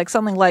it, but like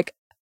something like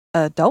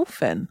a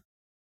dolphin.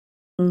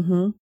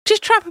 Mm-hmm.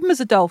 Just trap him as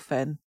a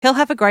dolphin. He'll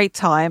have a great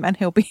time and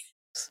he'll be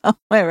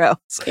somewhere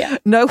else. Yeah.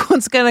 No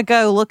one's going to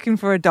go looking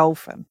for a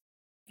dolphin.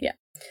 Yeah.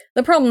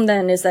 The problem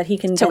then is that he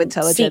can then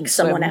seek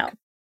someone out.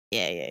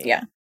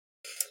 Yeah.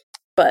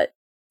 But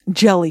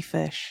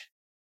jellyfish.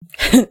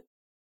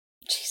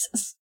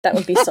 Jesus, that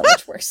would be so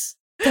much worse.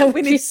 That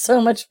would be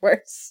so much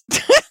worse.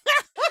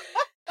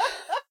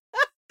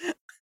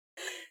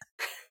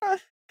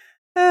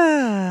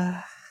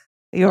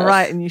 You're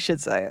right, and you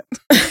should say it.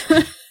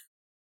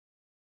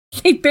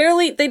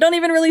 They don't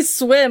even really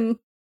swim.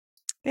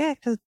 Yeah,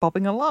 just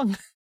bobbing along.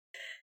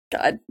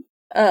 God.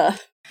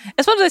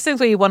 It's one of those things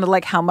where you wonder,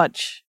 like, how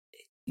much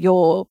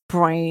your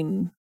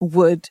brain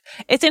would.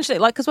 It's interesting,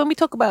 like, because when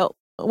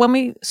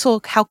we saw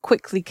how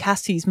quickly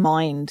Cassie's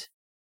mind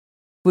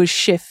was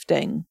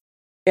shifting.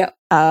 Yeah.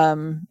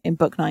 In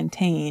book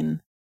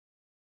 19,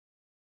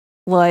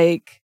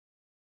 like,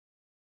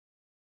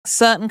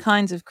 certain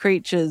kinds of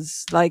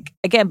creatures, like,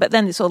 again, but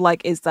then it's sort of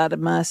like, is that a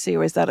mercy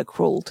or is that a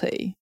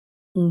cruelty?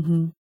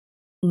 Mm-hmm.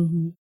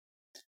 Mm-hmm.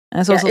 And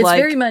it's also it's like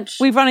very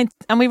much we run into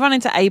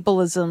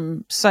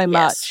ableism so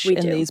much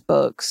in these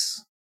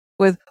books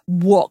with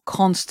what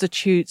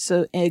constitutes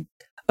a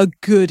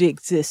good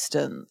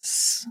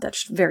existence.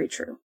 That's very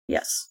true.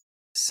 Yes.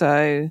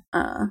 So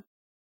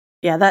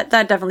yeah, that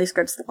definitely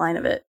skirts the line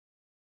of it.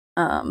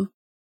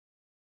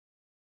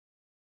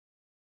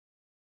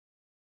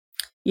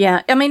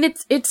 Yeah, I mean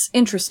it's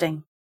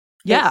interesting.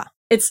 Yeah.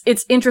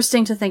 It's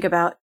interesting to think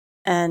about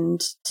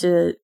and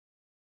to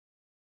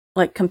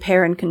like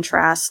compare and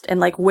contrast and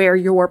like where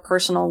your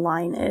personal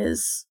line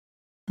is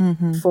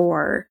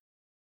for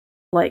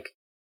like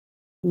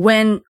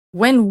when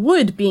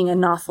would being a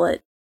Nothlet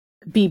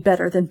be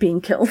better than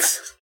being killed?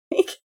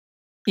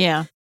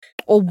 Yeah.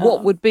 Or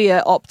what would be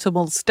an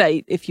optimal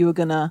state if you were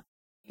gonna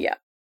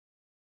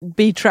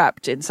be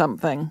trapped in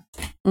something.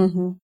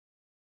 Mm-hmm.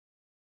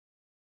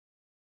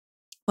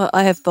 Well,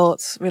 I have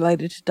thoughts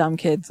related to dumb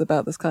kids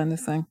about this kind of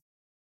thing.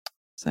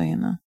 So, you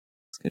know,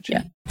 it's good.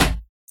 Yeah.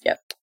 Yep.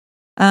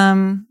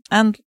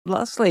 And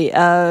lastly,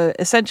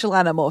 Essential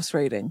Animorphs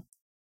reading.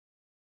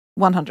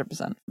 100%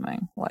 for me.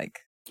 Like,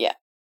 yeah.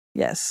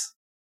 Yes.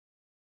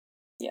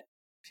 Yeah.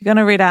 If you're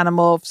going to read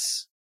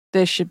Animorphs,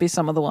 this should be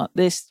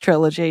this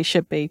trilogy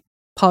should be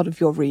part of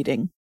your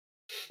reading.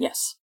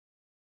 Yes.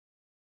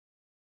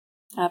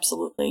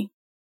 Absolutely.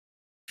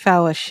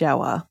 Flower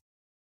shower.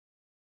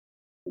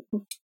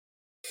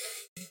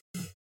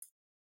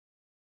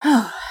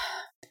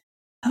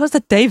 That was the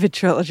David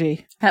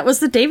trilogy. That was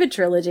the David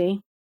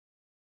trilogy.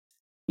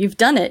 You've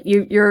done it.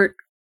 You're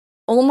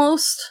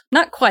almost,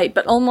 not quite,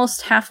 but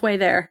almost halfway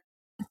there.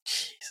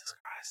 Jesus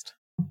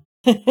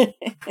Christ.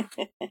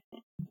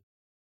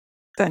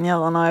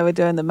 Danielle and I were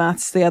doing the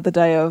maths the other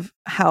day of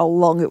how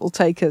long it will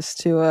take us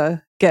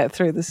to get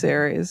through the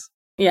series.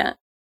 Yeah.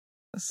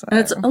 So. And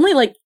it's only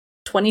like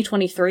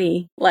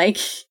 2023. Like,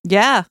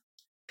 yeah.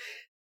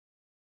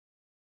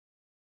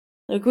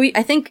 Like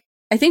I think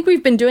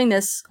we've been doing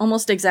this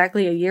almost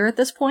exactly a year at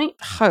this point.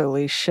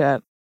 Holy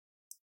shit.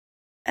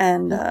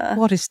 And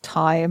what is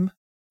time?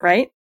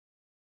 Right?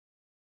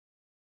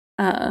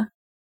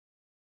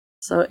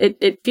 So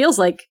it feels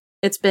like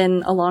it's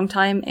been a long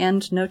time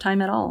and no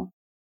time at all.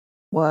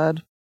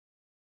 Word.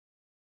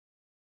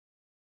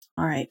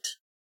 All right.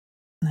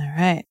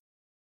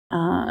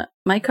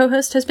 My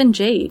co-host has been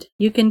Jade.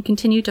 You can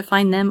continue to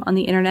find them on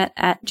the internet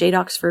at Jade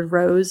Oxford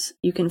Rose.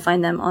 You can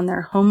find them on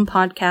their home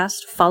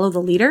podcast, Follow the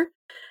Leader,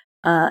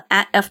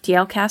 at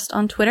FTLcast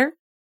on Twitter.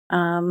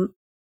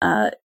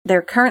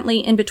 They're currently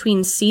in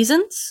between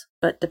seasons,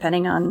 but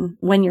depending on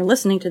when you're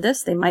listening to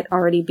this, they might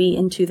already be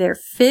into their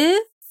sixth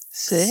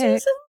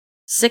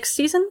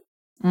season.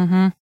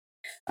 Mm-hmm.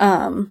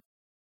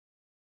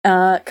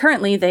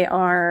 Currently they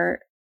are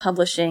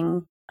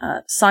publishing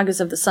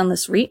Sagas of the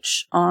Sunless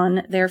Reach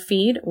on their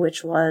feed,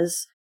 which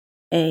was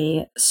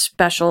a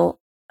special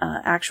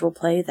actual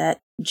play that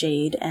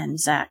Jade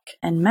and Zach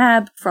and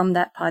Mab from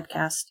that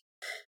podcast,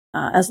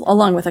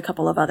 along with a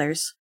couple of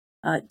others,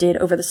 did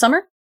over the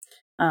summer.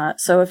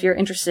 So if you're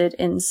interested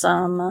in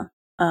some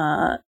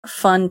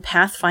fun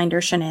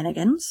Pathfinder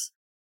shenanigans,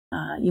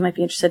 you might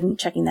be interested in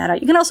checking that out.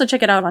 You can also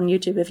check it out on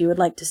YouTube if you would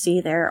like to see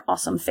their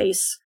awesome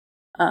face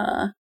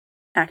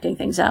acting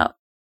things out.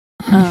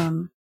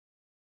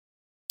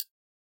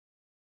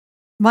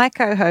 my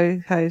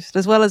co-host,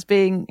 as well as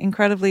being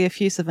incredibly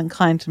effusive and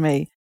kind to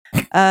me,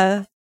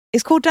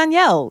 is called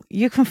Danielle.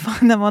 You can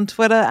find them on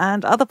Twitter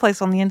and other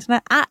places on the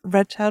internet at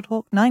RedTailed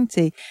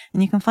Hawk90.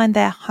 And you can find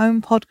their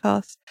home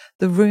podcast,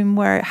 The Room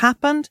Where It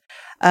Happened,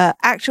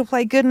 actual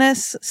play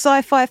goodness,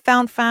 sci-fi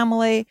found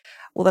family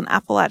with an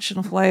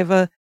Appalachian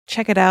flavor.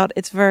 Check it out.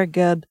 It's very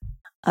good.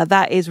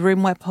 That is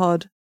Roomware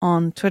Pod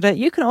on Twitter.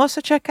 You can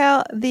also check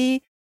out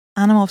the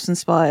Animorphs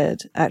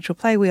inspired actual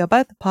play we are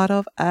both a part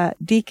of at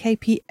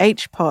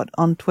DKPH Pod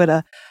on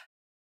Twitter.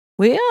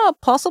 We are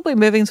possibly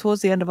moving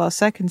towards the end of our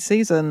second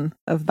season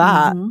of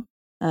that,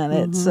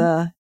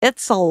 and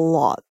it's a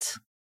lot.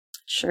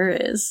 Sure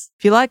is.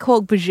 If you like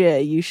Hawk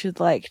Bajir, you should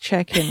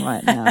check in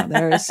right now.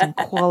 There is some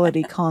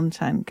quality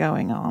content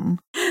going on.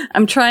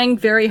 I'm trying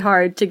very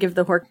hard to give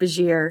the Hawk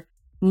Bajir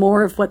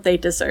more of what they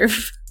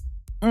deserve,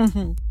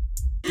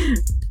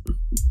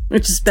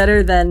 which is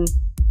better than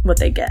what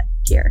they get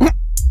here.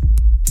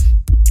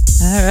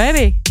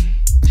 Alrighty.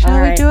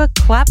 Shall we do a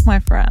clap, my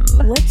friend?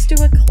 Let's do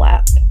a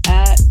clap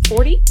at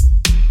 40?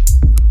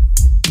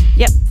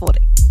 Yep, 40.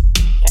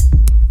 Okay.